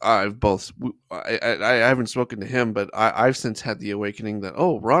 I haven't spoken to him, but I've since had the awakening that,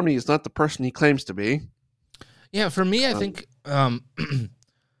 Romney is not the person he claims to be. Yeah, for me, I think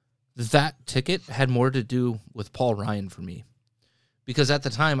that ticket had more to do with Paul Ryan for me. Because at the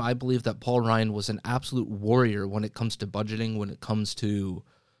time, I believe that Paul Ryan was an absolute warrior when it comes to budgeting, when it comes to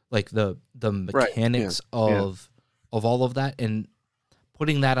like the mechanics of all of that, and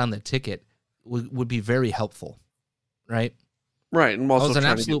putting that on the ticket would be very helpful, right? Right. And I was an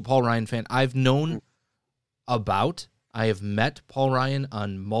absolute Paul Ryan fan. I've known I have met Paul Ryan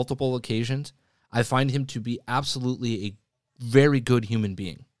on multiple occasions. I find him to be absolutely a very good human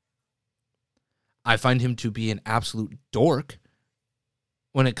being. I find him to be an absolute dork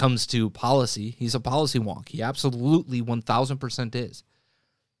when it comes to policy. He's a policy wonk. He absolutely 1,000% is.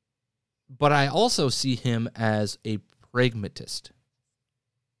 But I also see him as a pragmatist.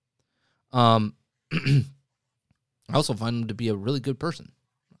 I also find him to be a really good person.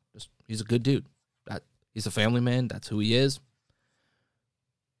 He's a good dude. He's a family man. That's who he is.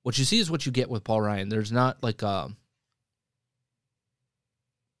 What you see is what you get with Paul Ryan. There's not like a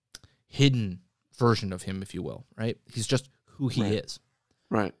hidden version of him, if you will, right? He's just who he is.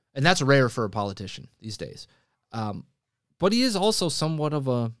 Right. And that's rare for a politician these days. But he is also somewhat of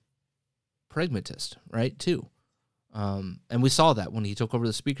a pragmatist, right, too. And we saw that when he took over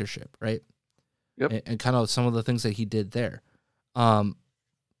the speakership, right? Yep. And kind of some of the things that he did there. At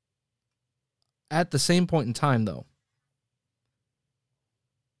the same point in time, though,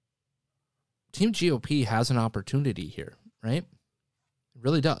 Team GOP has an opportunity here, right? It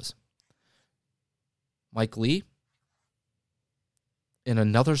really does. Mike Lee and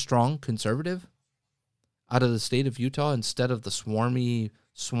another strong conservative out of the state of Utah instead of the swarmy,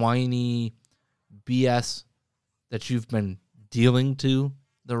 swiney BS that you've been dealing to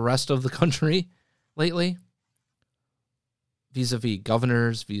the rest of the country lately, vis-a-vis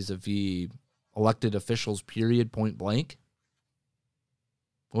governors, vis-a-vis elected officials, period, point blank.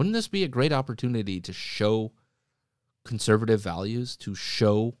 Wouldn't this be a great opportunity to show conservative values, to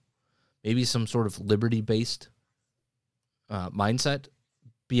show maybe some sort of liberty-based mindset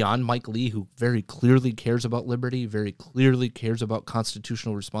beyond Mike Lee, who very clearly cares about liberty, very clearly cares about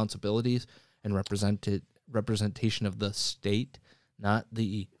constitutional responsibilities and representation of the state, not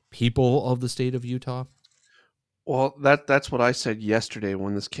the people of the state of Utah? Well, that's what I said yesterday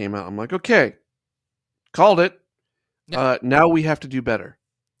when this came out. I'm like, okay, called it. Yeah. Now we have to do better.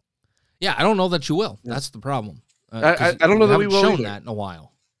 Yeah, I don't know that you will. Yeah. That's the problem. I don't know that we will shown either. That in a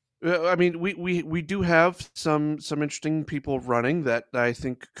while. I mean, we do have some interesting people running that I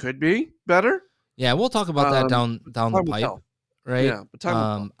think could be better. Yeah, we'll talk about that down the pipe, right? Yeah, but time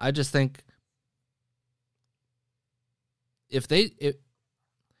will tell. I just think if they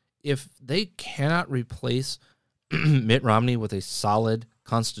cannot replace Mitt Romney with a solid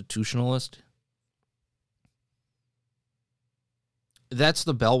constitutionalist, that's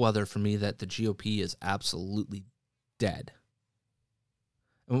the bellwether for me that the GOP is absolutely dead.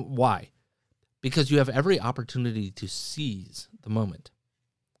 Why? Because you have every opportunity to seize the moment.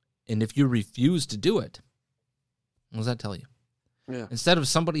 And if you refuse to do it, what does that tell you? Yeah. Instead of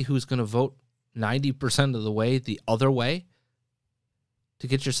somebody who's going to vote 90% of the way the other way to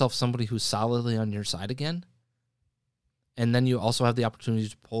get yourself somebody who's solidly on your side again, and then you also have the opportunity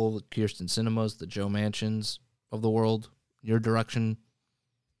to pull the Kyrsten Sinemas, the Joe Manchins of the world, your direction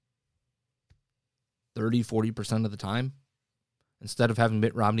 30, 40% of the time, instead of having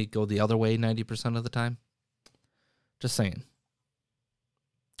Mitt Romney go the other way 90% of the time. Just saying.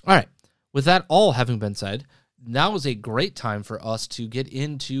 All right. With that all having been said, now is a great time for us to get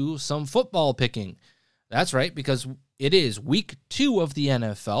into some football picking. That's right, because it is week 2 of the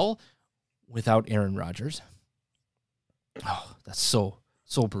NFL without Aaron Rodgers. Oh, that's so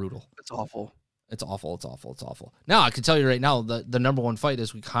brutal. It's awful. It's awful. Now, I can tell you right now, the number one fight,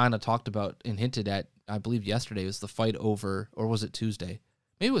 as we kind of talked about and hinted at, I believe yesterday, was the fight over, or was it Tuesday?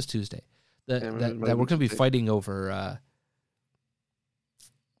 Maybe it was Tuesday. That we're going to be fighting over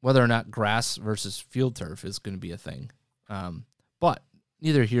whether or not grass versus field turf is going to be a thing. But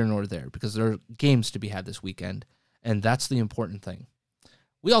neither here nor there, because there are games to be had this weekend, and that's the important thing.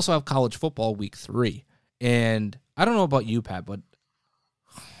 We also have college football week 3, and I don't know about you, Pat, but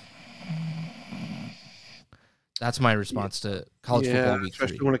that's my response to college football week 3.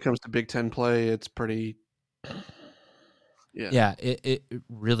 Especially when it comes to Big Ten play, it's pretty... Yeah, it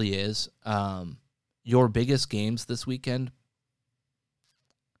really is. Your biggest games this weekend,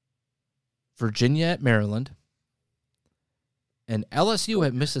 Virginia at Maryland, and LSU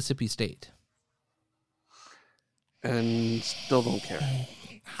at Mississippi State. And still don't care.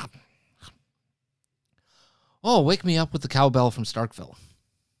 Oh, wake me up with the cowbell from Starkville.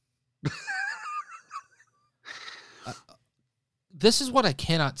 This is what I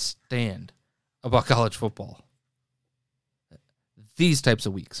cannot stand about college football. These types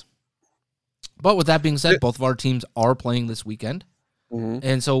of weeks. But with that being said, both of our teams are playing this weekend. Mm-hmm.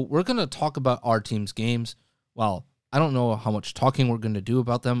 And so we're going to talk about our team's games. Well, I don't know how much talking we're going to do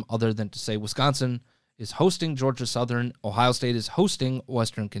about them other than to say Wisconsin is hosting Georgia Southern, Ohio State is hosting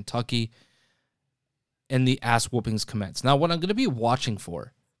Western Kentucky, and the ass whoopings commence. Now, what I'm going to be watching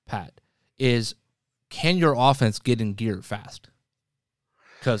for, Pat, is can your offense get in gear fast?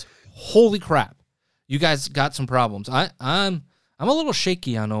 Because holy crap, you guys got some problems. I'm a little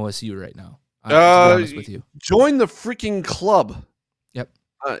shaky on OSU right now. To be honest with you, join the freaking club. Yep.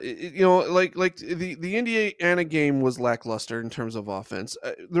 Like the Indiana game was lackluster in terms of offense.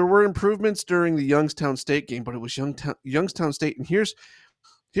 There were improvements during the Youngstown State game, but it was Youngstown State. And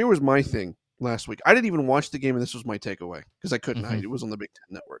here was my thing last week. I didn't even watch the game, and this was my takeaway because I couldn't. Mm-hmm. It was on the Big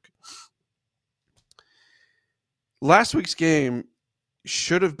Ten Network. Last week's game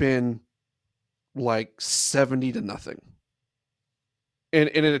should have been like 70-0. And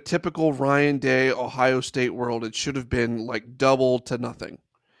in a typical Ryan Day, Ohio State world, it should have been like double to nothing.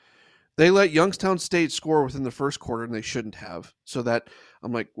 They let Youngstown State score within the first quarter, and they shouldn't have. So that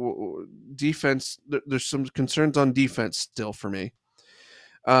I'm like, defense. There's some concerns on defense still for me.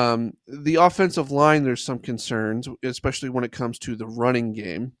 The offensive line, there's some concerns, especially when it comes to the running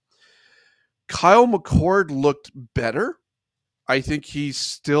game. Kyle McCord looked better. I think he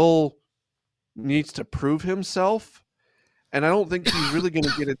still needs to prove himself. And I don't think he's really going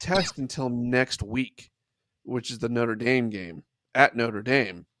to get a test until next week, which is the Notre Dame game at Notre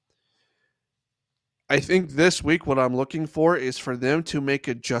Dame. I think this week what I'm looking for is for them to make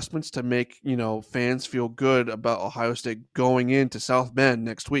adjustments to make, fans feel good about Ohio State going into South Bend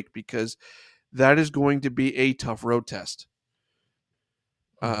next week, because that is going to be a tough road test.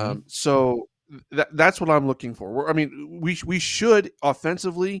 So that's what I'm looking for. I mean, we should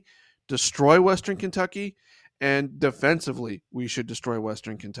offensively destroy Western Kentucky, and defensively we should destroy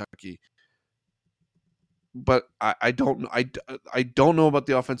Western Kentucky. But I don't know about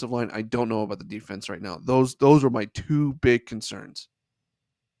the offensive line. I don't know about the defense right now. Those are my two big concerns.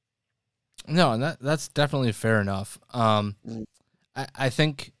 No, and that's definitely fair enough. I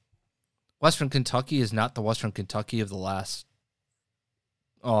think Western Kentucky is not the Western Kentucky of the last,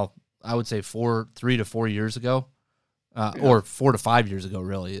 I would say 3 to 4 years ago, or 4 to 5 years ago,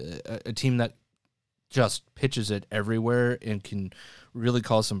 really. A team that just pitches it everywhere and can really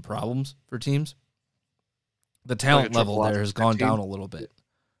cause some problems for teams. The talent level there has gone down a little bit.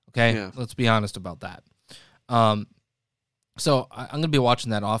 Okay, Let's be honest about that. So I'm going to be watching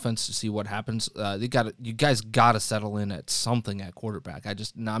that offense to see what happens. You guys got to settle in at something at quarterback.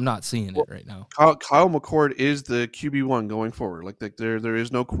 I'm not seeing it right now. Kyle McCord is the QB1 going forward. Like there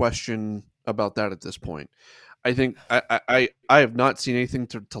is no question about that at this point. I think I have not seen anything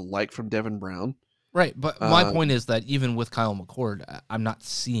to like from Devin Brown. Right, but my point is that even with Kyle McCord, I'm not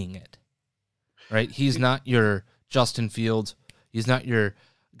seeing it. Right, he's not your Justin Fields. He's not your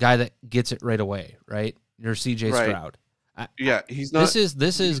guy that gets it right away. Right, your CJ Stroud. He's not.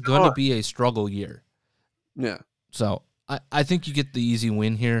 This is going to be a struggle year. Yeah. So I think you get the easy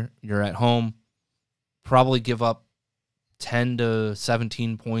win here. You're at home. Probably give up 10 to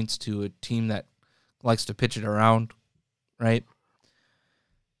 17 points to a team that likes to pitch it around. Right.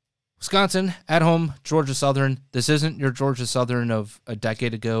 Wisconsin, at home, Georgia Southern. This isn't your Georgia Southern of a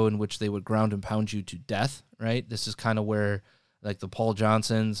decade ago in which they would ground and pound you to death, right? This is kind of where, like, the Paul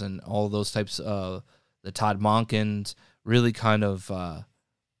Johnsons and all those types of, the Todd Monkins really kind of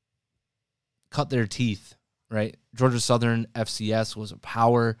cut their teeth, right? Georgia Southern FCS was a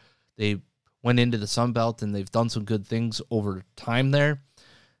power. They went into the Sun Belt, and they've done some good things over time there.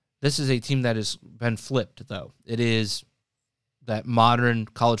 This is a team that has been flipped, though. It is that modern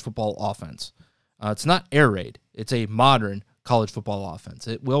college football offense. It's not air raid. It's a modern college football offense.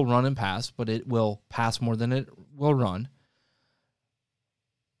 It will run and pass, but it will pass more than it will run.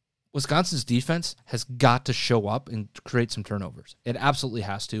 Wisconsin's defense has got to show up and create some turnovers. It absolutely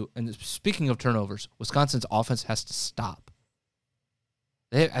has to. And speaking of turnovers, Wisconsin's offense has to stop.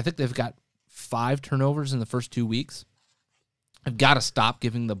 I think they've got 5 turnovers in the first 2 weeks. They've got to stop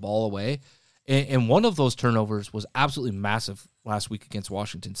giving the ball away. And one of those turnovers was absolutely massive last week against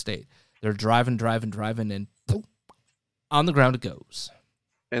Washington State. They're driving, and boom, on the ground it goes.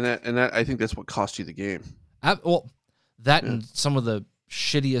 And that I think that's what cost you the game. And some of the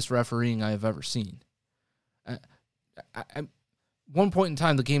shittiest refereeing I have ever seen. One point in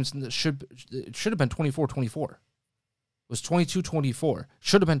time, the game should have been 24-24. It was 22-24.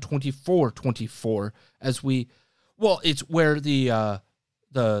 Should have been 24-24 as we. Well, it's where the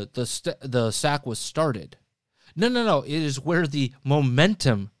sack was started. No. It is where the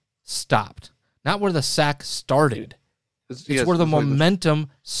momentum stopped, not where the sack started. It's where the momentum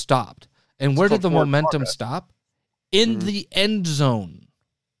stopped. And where did the momentum stop? In the end zone,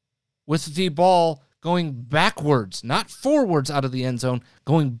 with the ball going backwards, not forwards out of the end zone,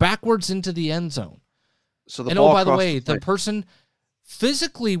 going backwards into the end zone. So the ball, by the way, the person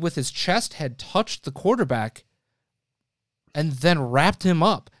physically with his chest had touched the quarterback and then wrapped him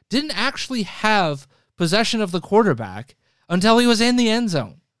up. Didn't actually have possession of the quarterback until he was in the end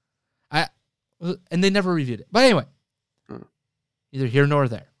zone. And they never reviewed it. But anyway, neither here nor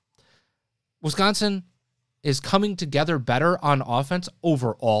there. Wisconsin is coming together better on offense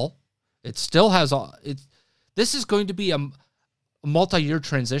overall. It still has this is going to be a multi-year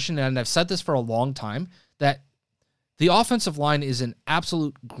transition, and I've said this for a long time, that the offensive line is an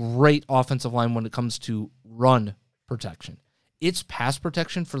absolute great offensive line when it comes to run protection. Its pass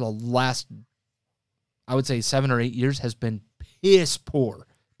protection for the last, I would say, 7 or 8 years has been piss poor.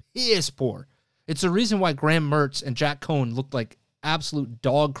 Piss poor. It's the reason why Graham Mertz and Jack Cohn looked like absolute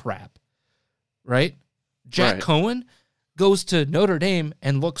dog crap, right? Jack Cohen goes to Notre Dame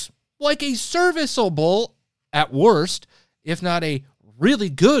and looks like a serviceable, at worst, if not a really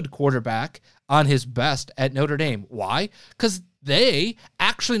good quarterback on his best at Notre Dame. Why? Because they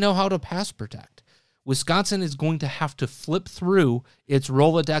actually know how to pass protect. Wisconsin is going to have to flip through its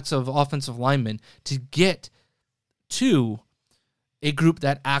Rolodex of offensive linemen to get to a group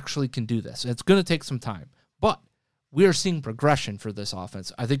that actually can do this. It's going to take some time, but we are seeing progression for this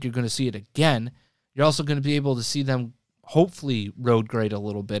offense. I think you're going to see it again. You're also going to be able to see them hopefully road grade a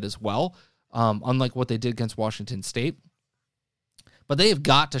little bit as well, unlike what they did against Washington State. But they have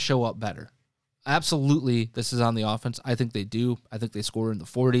got to show up better. Absolutely, this is on the offense. I think they do. I think they score in the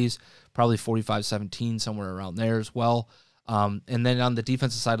 40s, probably 45-17, somewhere around there as well. And then on the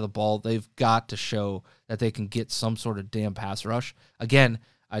defensive side of the ball, they've got to show that they can get some sort of damn pass rush. Again,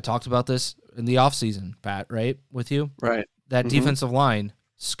 I talked about this in the offseason, Pat, right, with you? Right. That defensive line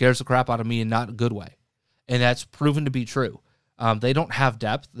scares the crap out of me in not a good way. And that's proven to be true. They don't have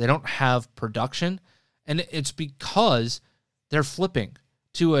depth. They don't have production. And it's because they're flipping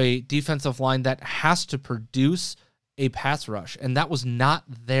to a defensive line that has to produce a pass rush. And that was not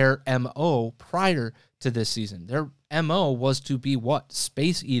their MO prior to this season. Their MO was to be what?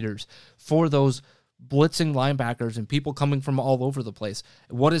 Space eaters for those blitzing linebackers and people coming from all over the place.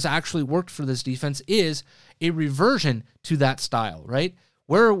 What has actually worked for this defense is a reversion to that style, right?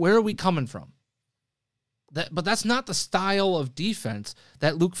 Where are we coming from? But that's not the style of defense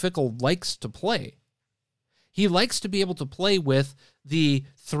that Luke Fickell likes to play. He likes to be able to play with the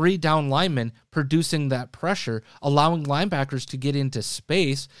 3 down linemen producing that pressure, allowing linebackers to get into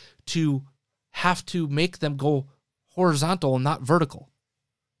space to have to make them go horizontal and not vertical.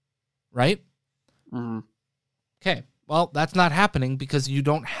 Right? Mm-hmm. Okay. Well, that's not happening because you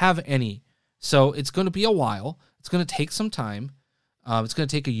don't have any. So it's going to be a while. It's going to take some time. It's going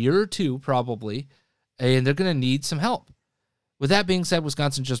to take a year or two probably, and they're going to need some help. With that being said,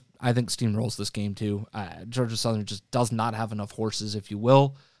 Wisconsin just, I think, steamrolls this game too. Georgia Southern just does not have enough horses, if you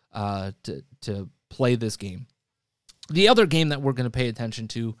will, to play this game. The other game that we're going to pay attention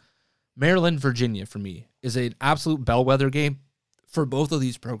to, Maryland, Virginia, for me, is an absolute bellwether game for both of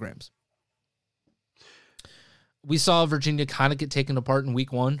these programs. We saw Virginia kind of get taken apart in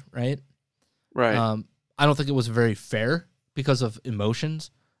week 1, right? Right. I don't think it was very fair because of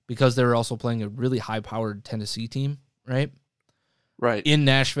emotions, because they were also playing a really high-powered Tennessee team, right? Right. In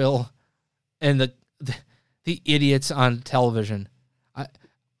Nashville, and the idiots on television. I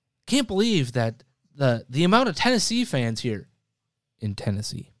can't believe that the amount of Tennessee fans here in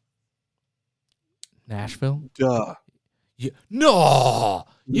Tennessee. Nashville? Duh. No!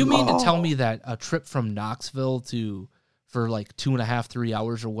 You mean to tell me that a trip from Knoxville for like 2.5, 3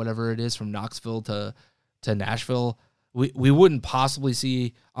 hours or whatever it is from Knoxville to Nashville, we wouldn't possibly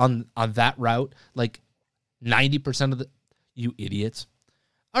see on that route like 90% of the... You idiots.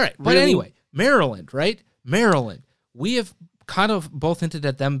 All right, but anyway, Maryland, right? Maryland. We have kind of both hinted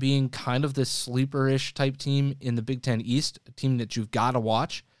at them being kind of this sleeper-ish type team in the Big Ten East, a team that you've got to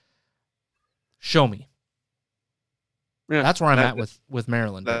watch. Show me. Yeah, that's where I'm at with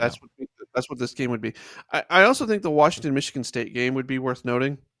Maryland. That's what this game would be. I also think the Washington-Michigan State game would be worth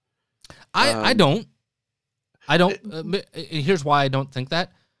noting. I don't. Here's why I don't think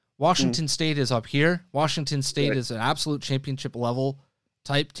that. Washington State is up here. Washington State is an absolute championship level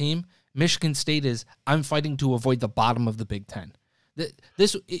type team. Michigan State is, I'm fighting to avoid the bottom of the Big Ten.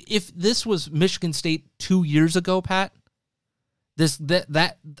 If this was Michigan State 2 years ago, Pat,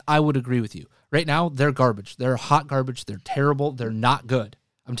 that I would agree with you. Right now, they're garbage. They're hot garbage. They're terrible. They're not good.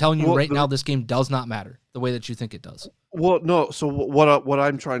 I'm telling you now, this game does not matter the way that you think it does. Well, no. So what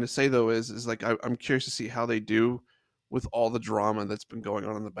I'm trying to say though is like I'm curious to see how they do with all the drama that's been going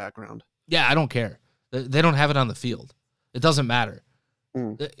on in the background. Yeah, I don't care. They don't have it on the field. It doesn't matter.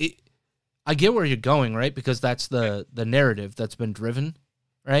 I get where you're going, right? Because that's the narrative that's been driven,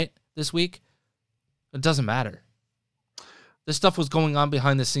 right, this week. It doesn't matter. This stuff was going on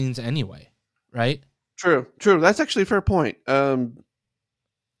behind the scenes anyway, right? True. That's actually a fair point. So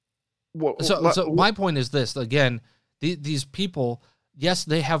my point is this. Again, these people... Yes,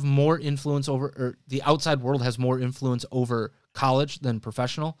 they have more influence over, or the outside world has more influence over college than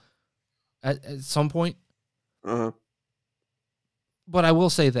professional at some point. Uh-huh. But I will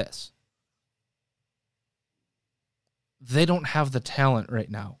say this. They don't have the talent right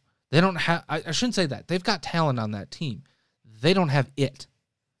now. They don't have, I shouldn't say that. They've got talent on that team. They don't have it.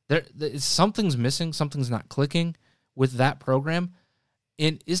 Something's missing. Something's not clicking with that program.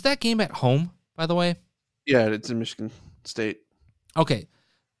 And is that game at home, by the way? Yeah, it's in Michigan State. Okay,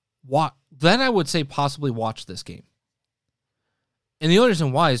 then I would say possibly watch this game. And the only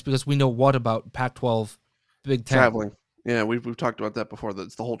reason why is because we know what about Pac-12, Big Ten. Traveling. Yeah, we've talked about that before.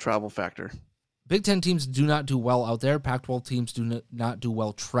 That's the whole travel factor. Big Ten teams do not do well out there. Pac-12 teams do not do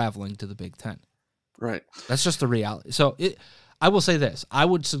well traveling to the Big Ten. Right. That's just the reality. So I will say this. I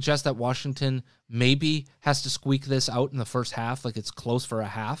would suggest that Washington maybe has to squeak this out in the first half, like it's close for a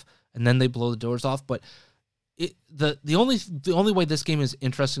half, and then they blow the doors off. But the only way this game is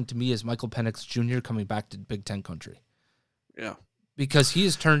interesting to me is Michael Penix Jr. coming back to Big Ten country. Yeah. Because he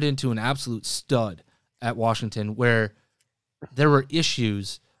has turned into an absolute stud at Washington, where there were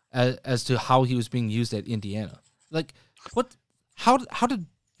issues as to how he was being used at Indiana. Like, what? How did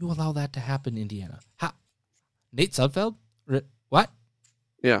you allow that to happen, Indiana? How? Nate Sudfeld? What?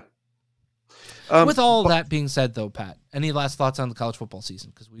 Yeah. With all that being said, though, Pat, any last thoughts on the college football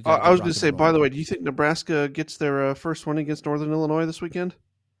season? Because I was going to say, by the way, do you think Nebraska gets their first win against Northern Illinois this weekend?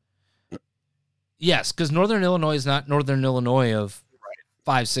 Yes, because Northern Illinois is not Northern Illinois of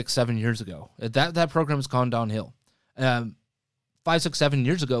 5, 6, 7 years ago. That program has gone downhill. 5, 6, 7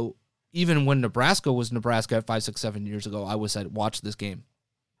 years ago, even when Nebraska was Nebraska at 5, 6, 7 years ago, I was at watch this game.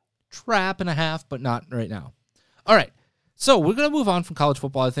 Trap and a half, but not right now. All right, so we're going to move on from college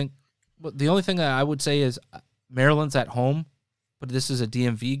football. I think the only thing that I would say is Maryland's at home, but this is a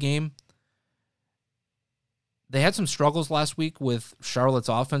DMV game. They had some struggles last week with Charlotte's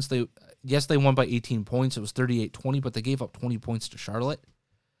offense. They won by 18 points. It was 38-20, but they gave up 20 points to Charlotte.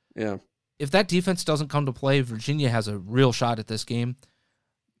 Yeah. If that defense doesn't come to play, Virginia has a real shot at this game.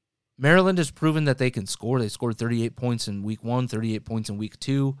 Maryland has proven that they can score. They scored 38 points in week 1, 38 points in week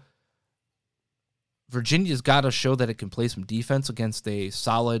 2. Virginia's got to show that it can play some defense against a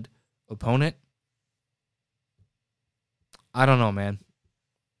solid opponent. I don't know, man.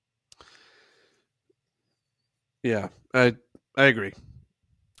 Yeah, I agree.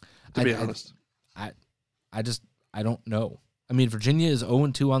 To be honest. I don't know. I mean, Virginia is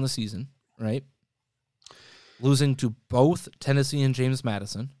 0-2 on the season, right? Losing to both Tennessee and James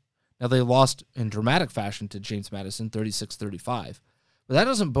Madison. Now, they lost in dramatic fashion to James Madison, 36-35. But that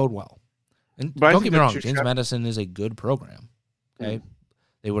doesn't bode well. And don't get me wrong, James Madison is a good program. Okay,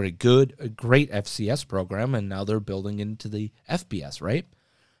 They were a great FCS program, and now they're building into the FBS, right?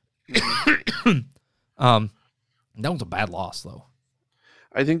 That was a bad loss, though.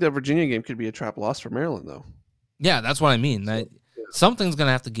 I think that Virginia game could be a trap loss for Maryland, though. Yeah, that's what I mean. Something's going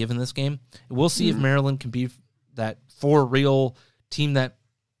to have to give in this game. We'll see if Maryland can be that for real team that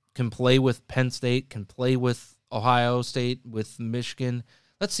can play with Penn State, can play with Ohio State, with Michigan.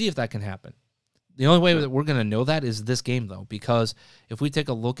 Let's see if that can happen. The only way that we're going to know that is this game, though, because if we take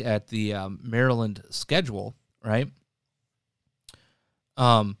a look at the Maryland schedule, right,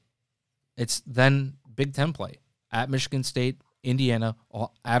 it's then Big Ten play at Michigan State, Indiana,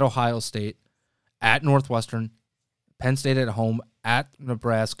 at Ohio State, at Northwestern, Penn State at home, at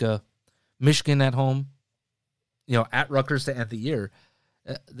Nebraska, Michigan at home, at Rutgers to end the year.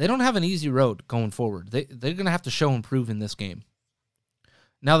 They don't have an easy road going forward. They're going to have to show and prove in this game.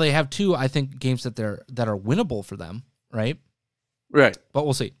 Now they have two, I think, games that are winnable for them, right? Right. But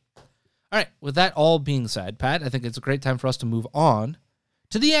we'll see. All right. With that all being said, Pat, I think it's a great time for us to move on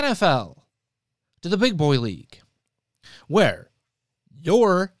to the NFL, to the Big Boy League, where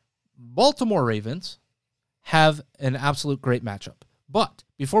your Baltimore Ravens have an absolute great matchup. But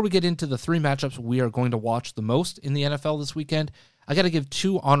before we get into the three matchups we are going to watch the most in the NFL this weekend, I got to give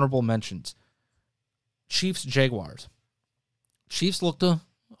two honorable mentions. Chiefs, Jaguars. Chiefs looked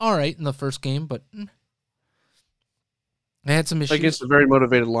all right in the first game, but they had some issues. Against a very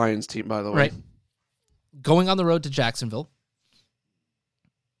motivated Lions team, by the way. Right. Going on the road to Jacksonville.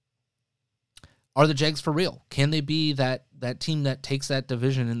 Are the Jags for real? Can they be that team that takes that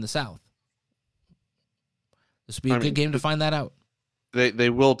division in the South? This would be a good game to find that out. They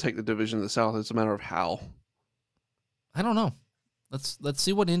will take the division in the South. It's a matter of how. I don't know. Let's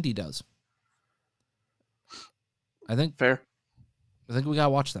see what Indy does. I think we got to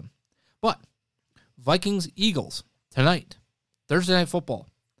watch them. But Vikings, Eagles, tonight, Thursday Night Football.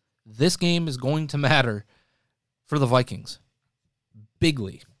 This game is going to matter for the Vikings.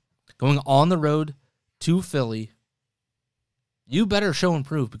 Bigly. Going on the road to Philly. You better show and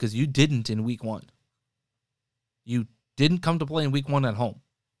prove because you didn't in week 1. You didn't come to play in week 1 at home.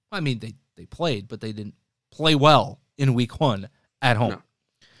 I mean, they played, but they didn't play well in week 1 at home. No.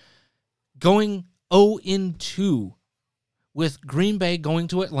 Going 0-2 with Green Bay going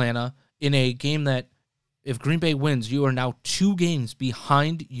to Atlanta in a game that, if Green Bay wins, you are now 2 games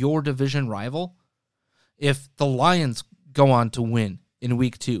behind your division rival. If the Lions go on to win in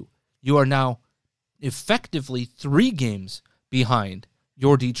week 2, you are now effectively 3 games behind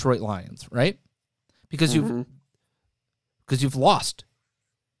your Detroit Lions, right? Because because you've lost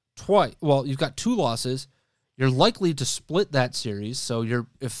twice. Well, you've got 2 losses. You're likely to split that series, so you're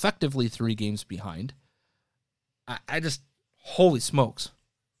effectively 3 games behind. I just, holy smokes.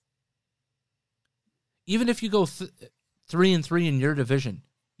 Even if you go 3-3 in your division,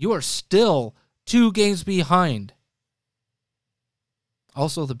 you are still 2 games behind.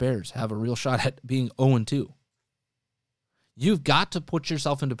 Also, the Bears have a real shot at being 0-2. You've got to put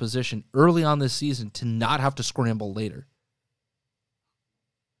yourself into position early on this season to not have to scramble later.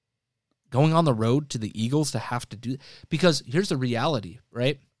 Going on the road to the Eagles to have to do... Because here's the reality,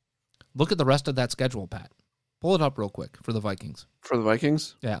 right? Look at the rest of that schedule, Pat. Pull it up real quick for the Vikings. For the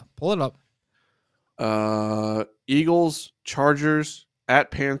Vikings? Yeah, pull it up. Eagles, Chargers,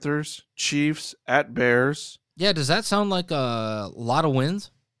 at Panthers, Chiefs, at Bears. Yeah, does that sound like a lot of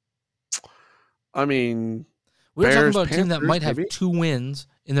wins? I mean... We're Bears, talking about a team that Panthers, might have maybe? 2 wins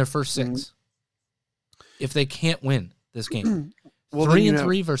in their first 6. If they can't win this game. Well,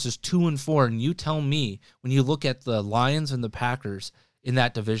 3-3 versus 2-4, and you tell me when you look at the Lions and the Packers in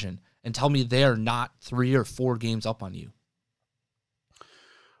that division and tell me they are not 3 or 4 games up on you.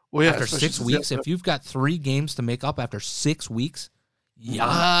 Well, yeah, after 6 weeks, if you've got 3 games to make up after 6 weeks,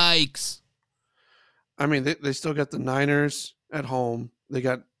 yikes. I mean, they still got the Niners at home. They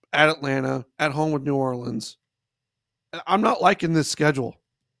got at Atlanta, at home with New Orleans. I'm not liking this schedule.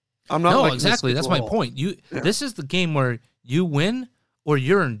 I'm not. No, liking exactly. this That's schedule my point. This is the game where you win or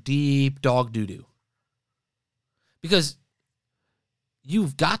you're in deep dog doo-doo. Because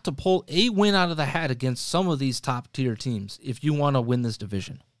you've got to pull a win out of the hat against some of these top-tier teams if you want to win this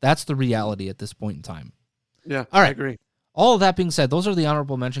division. That's the reality at this point in time. Yeah, all right. I agree. All of that being said, those are the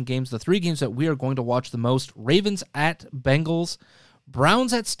honorable mention games. The 3 games that we are going to watch the most: Ravens at Bengals,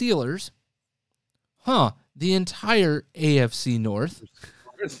 Browns at Steelers. The entire AFC North.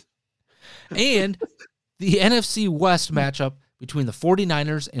 And the NFC West matchup between the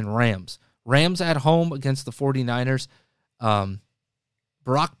 49ers and Rams. Rams at home against the 49ers.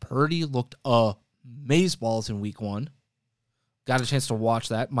 Brock Purdy looked amazeballs in week 1. Got a chance to watch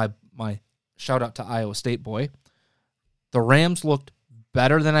that. My shout out to Iowa State boy. The Rams looked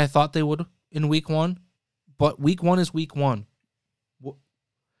better than I thought they would in week 1, but week 1 is week 1.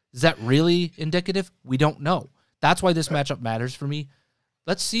 Is that really indicative? We don't know. That's why this matchup matters for me.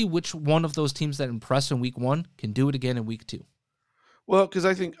 Let's see which one of those teams that impressed in week 1 can do it again in week 2. Well, because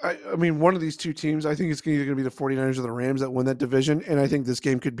I think, I mean, one of these 2 teams, I think it's either going to be the 49ers or the Rams that win that division, and I think this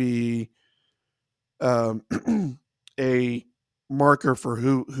game could be a marker for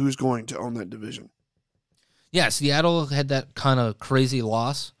who's going to own that division. Yeah, Seattle had that kind of crazy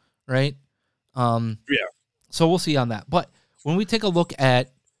loss, right? Yeah. So we'll see on that. But when we take a look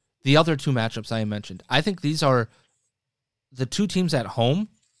at the other 2 matchups I mentioned, I think these are the 2 teams at home.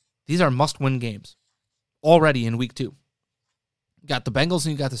 These are must-win games already in week 2. You got the Bengals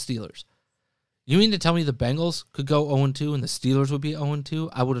and you got the Steelers. You mean to tell me the Bengals could go 0-2 and the Steelers would be 0-2?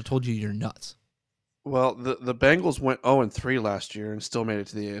 I would have told you you're nuts. Well, the Bengals went 0-3 last year and still made it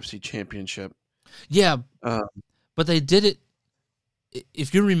to the AFC Championship. Yeah, but they did it.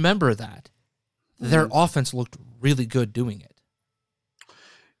 If you remember that, their offense looked really good doing it.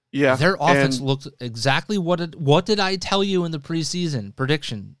 Yeah, their offense looked exactly what did I tell you in the preseason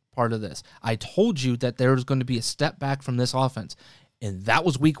prediction part of this? I told you that there was going to be a step back from this offense, and that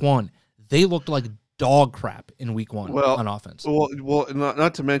was week 1. They looked like dog crap in week 1 on offense. Well,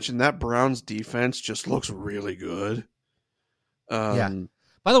 not to mention that Browns defense just looks really good. Yeah.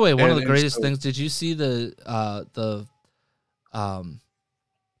 By the way, one of the greatest things. Did you see the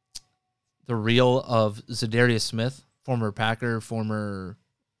reel of Zadarius Smith, former Packer, former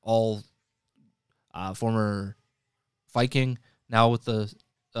Viking, now with the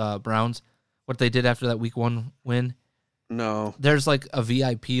Browns? What they did after that week 1 win? No. There's like a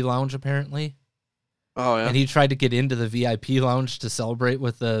VIP lounge apparently. Oh yeah. And he tried to get into the VIP lounge to celebrate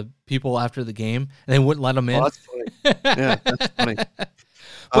with the people after the game, and they wouldn't let him in. Oh, that's funny. Yeah, that's funny.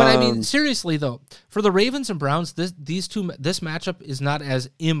 But I mean, seriously though, for the Ravens and Browns, this matchup is not as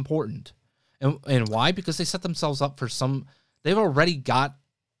important. And why? Because they set themselves up for they've already got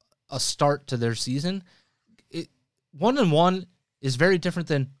a start to their season. 1-1 is very different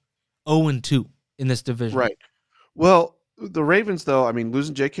than 0-2 in this division. Right. Well, the Ravens, though, I mean,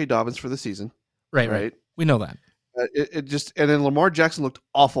 losing J.K. Dobbins for the season. Right. We know that. And then Lamar Jackson looked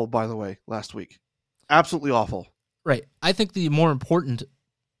awful, by the way, last week. Absolutely awful. Right. I think the more importance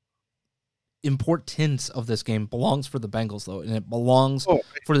of this game belongs for the Bengals, though, and it belongs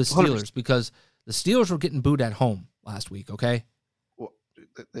for the Steelers 100%. Because the Steelers were getting booed at home last week, okay? Well,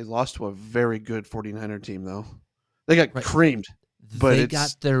 they lost to a very good 49er team, though. They got creamed. But they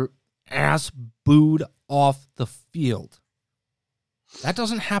got their ass booed off the field. That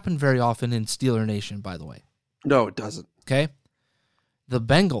doesn't happen very often in Steeler Nation, by the way. No, it doesn't. Okay? The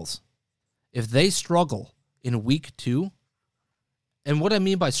Bengals, if they struggle in week 2, and what I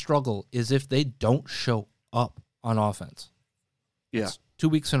mean by struggle is if they don't show up on offense. Yeah. It's 2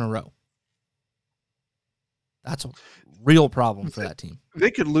 weeks in a row. That's a real problem for that team.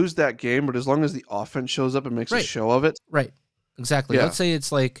 They could lose that game, but as long as the offense shows up and makes a show of it. Right. Exactly. Yeah. Let's say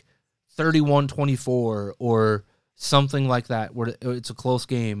it's like 31-24 or something like that, where it's a close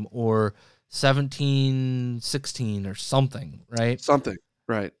game, or 17-16 or something, right? Something,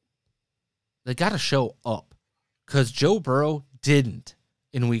 right. They got to show up, because Joe Burrow didn't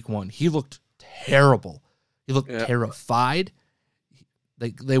in week 1. He looked terrible. He looked terrified.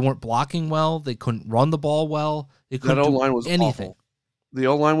 They weren't blocking well. They couldn't run the ball well. They couldn't that O-line do was anything. Awful. The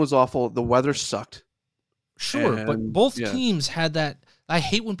O-line was awful. The weather sucked. Sure, but both teams had that. I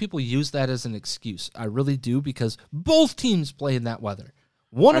hate when people use that as an excuse. I really do, because both teams play in that weather.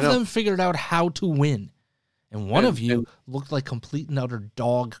 One of them figured out how to win, and one of you looked like complete and utter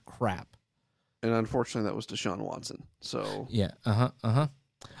dog crap. And unfortunately, that was Deshaun Watson. So yeah, All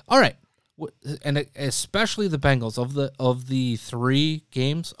right, and especially the Bengals, of the 3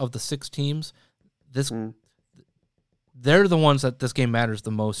 games of the 6 teams, they're the ones that this game matters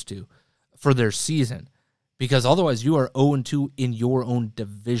the most to for their season, because otherwise you are 0-2 in your own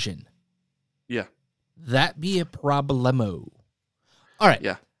division. Yeah, that be a problemo. All right,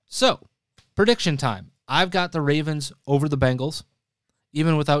 yeah. So prediction time. I've got the Ravens over the Bengals.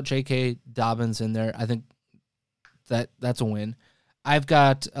 Even without J.K. Dobbins in there, I think that's a win. I've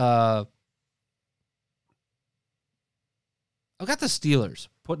got the Steelers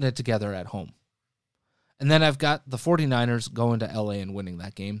putting it together at home. And then I've got the 49ers going to L.A. and winning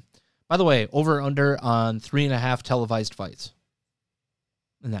that game. By the way, over under on 3.5 televised fights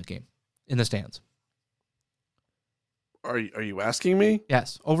in that game, in the stands. Are you asking me?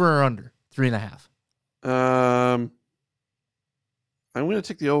 What over or under 3.5? I'm going to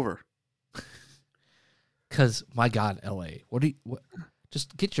take the over. Because, my God, L.A., what?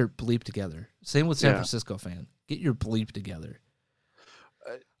 Just get your bleep together. Same with San Francisco fan. Get your bleep together.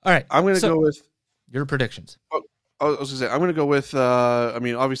 All right. I'm going to go with your predictions. Oh, I was going to say, I'm going to go with,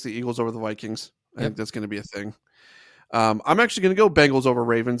 obviously Eagles over the Vikings. I think that's going to be a thing. I'm actually going to go Bengals over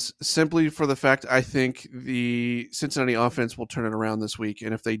Ravens, simply for the fact I think the Cincinnati offense will turn it around this week.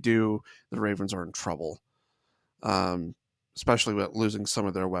 And if they do, the Ravens are in trouble. Especially with losing some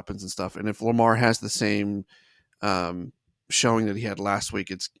of their weapons and stuff. And if Lamar has the same showing that he had last week,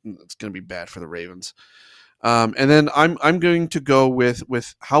 it's going to be bad for the Ravens. And then I'm going to go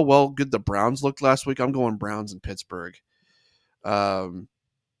with how good the Browns looked last week. I'm going Browns in Pittsburgh. Deshaun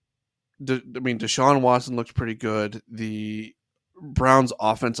Watson looked pretty good. The Browns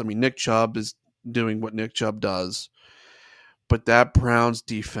offense, Nick Chubb is doing what Nick Chubb does. But that Browns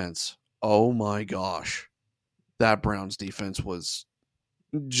defense, oh my gosh. That Browns defense was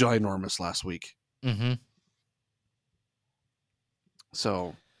ginormous last week. Mm-hmm.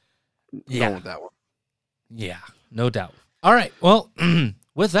 So, going with that one. Yeah, no doubt. All right. Well,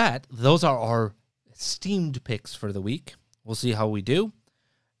 with that, those are our esteemed picks for the week. We'll see how we do.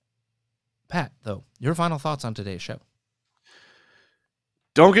 Pat, though, your final thoughts on today's show.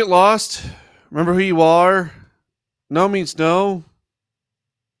 Don't get lost. Remember who you are. No means no.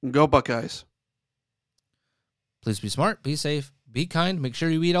 Go Buckeyes. Please be smart, be safe, be kind, make sure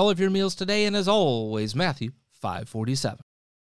you eat all of your meals today, and as always, Matthew 5:47.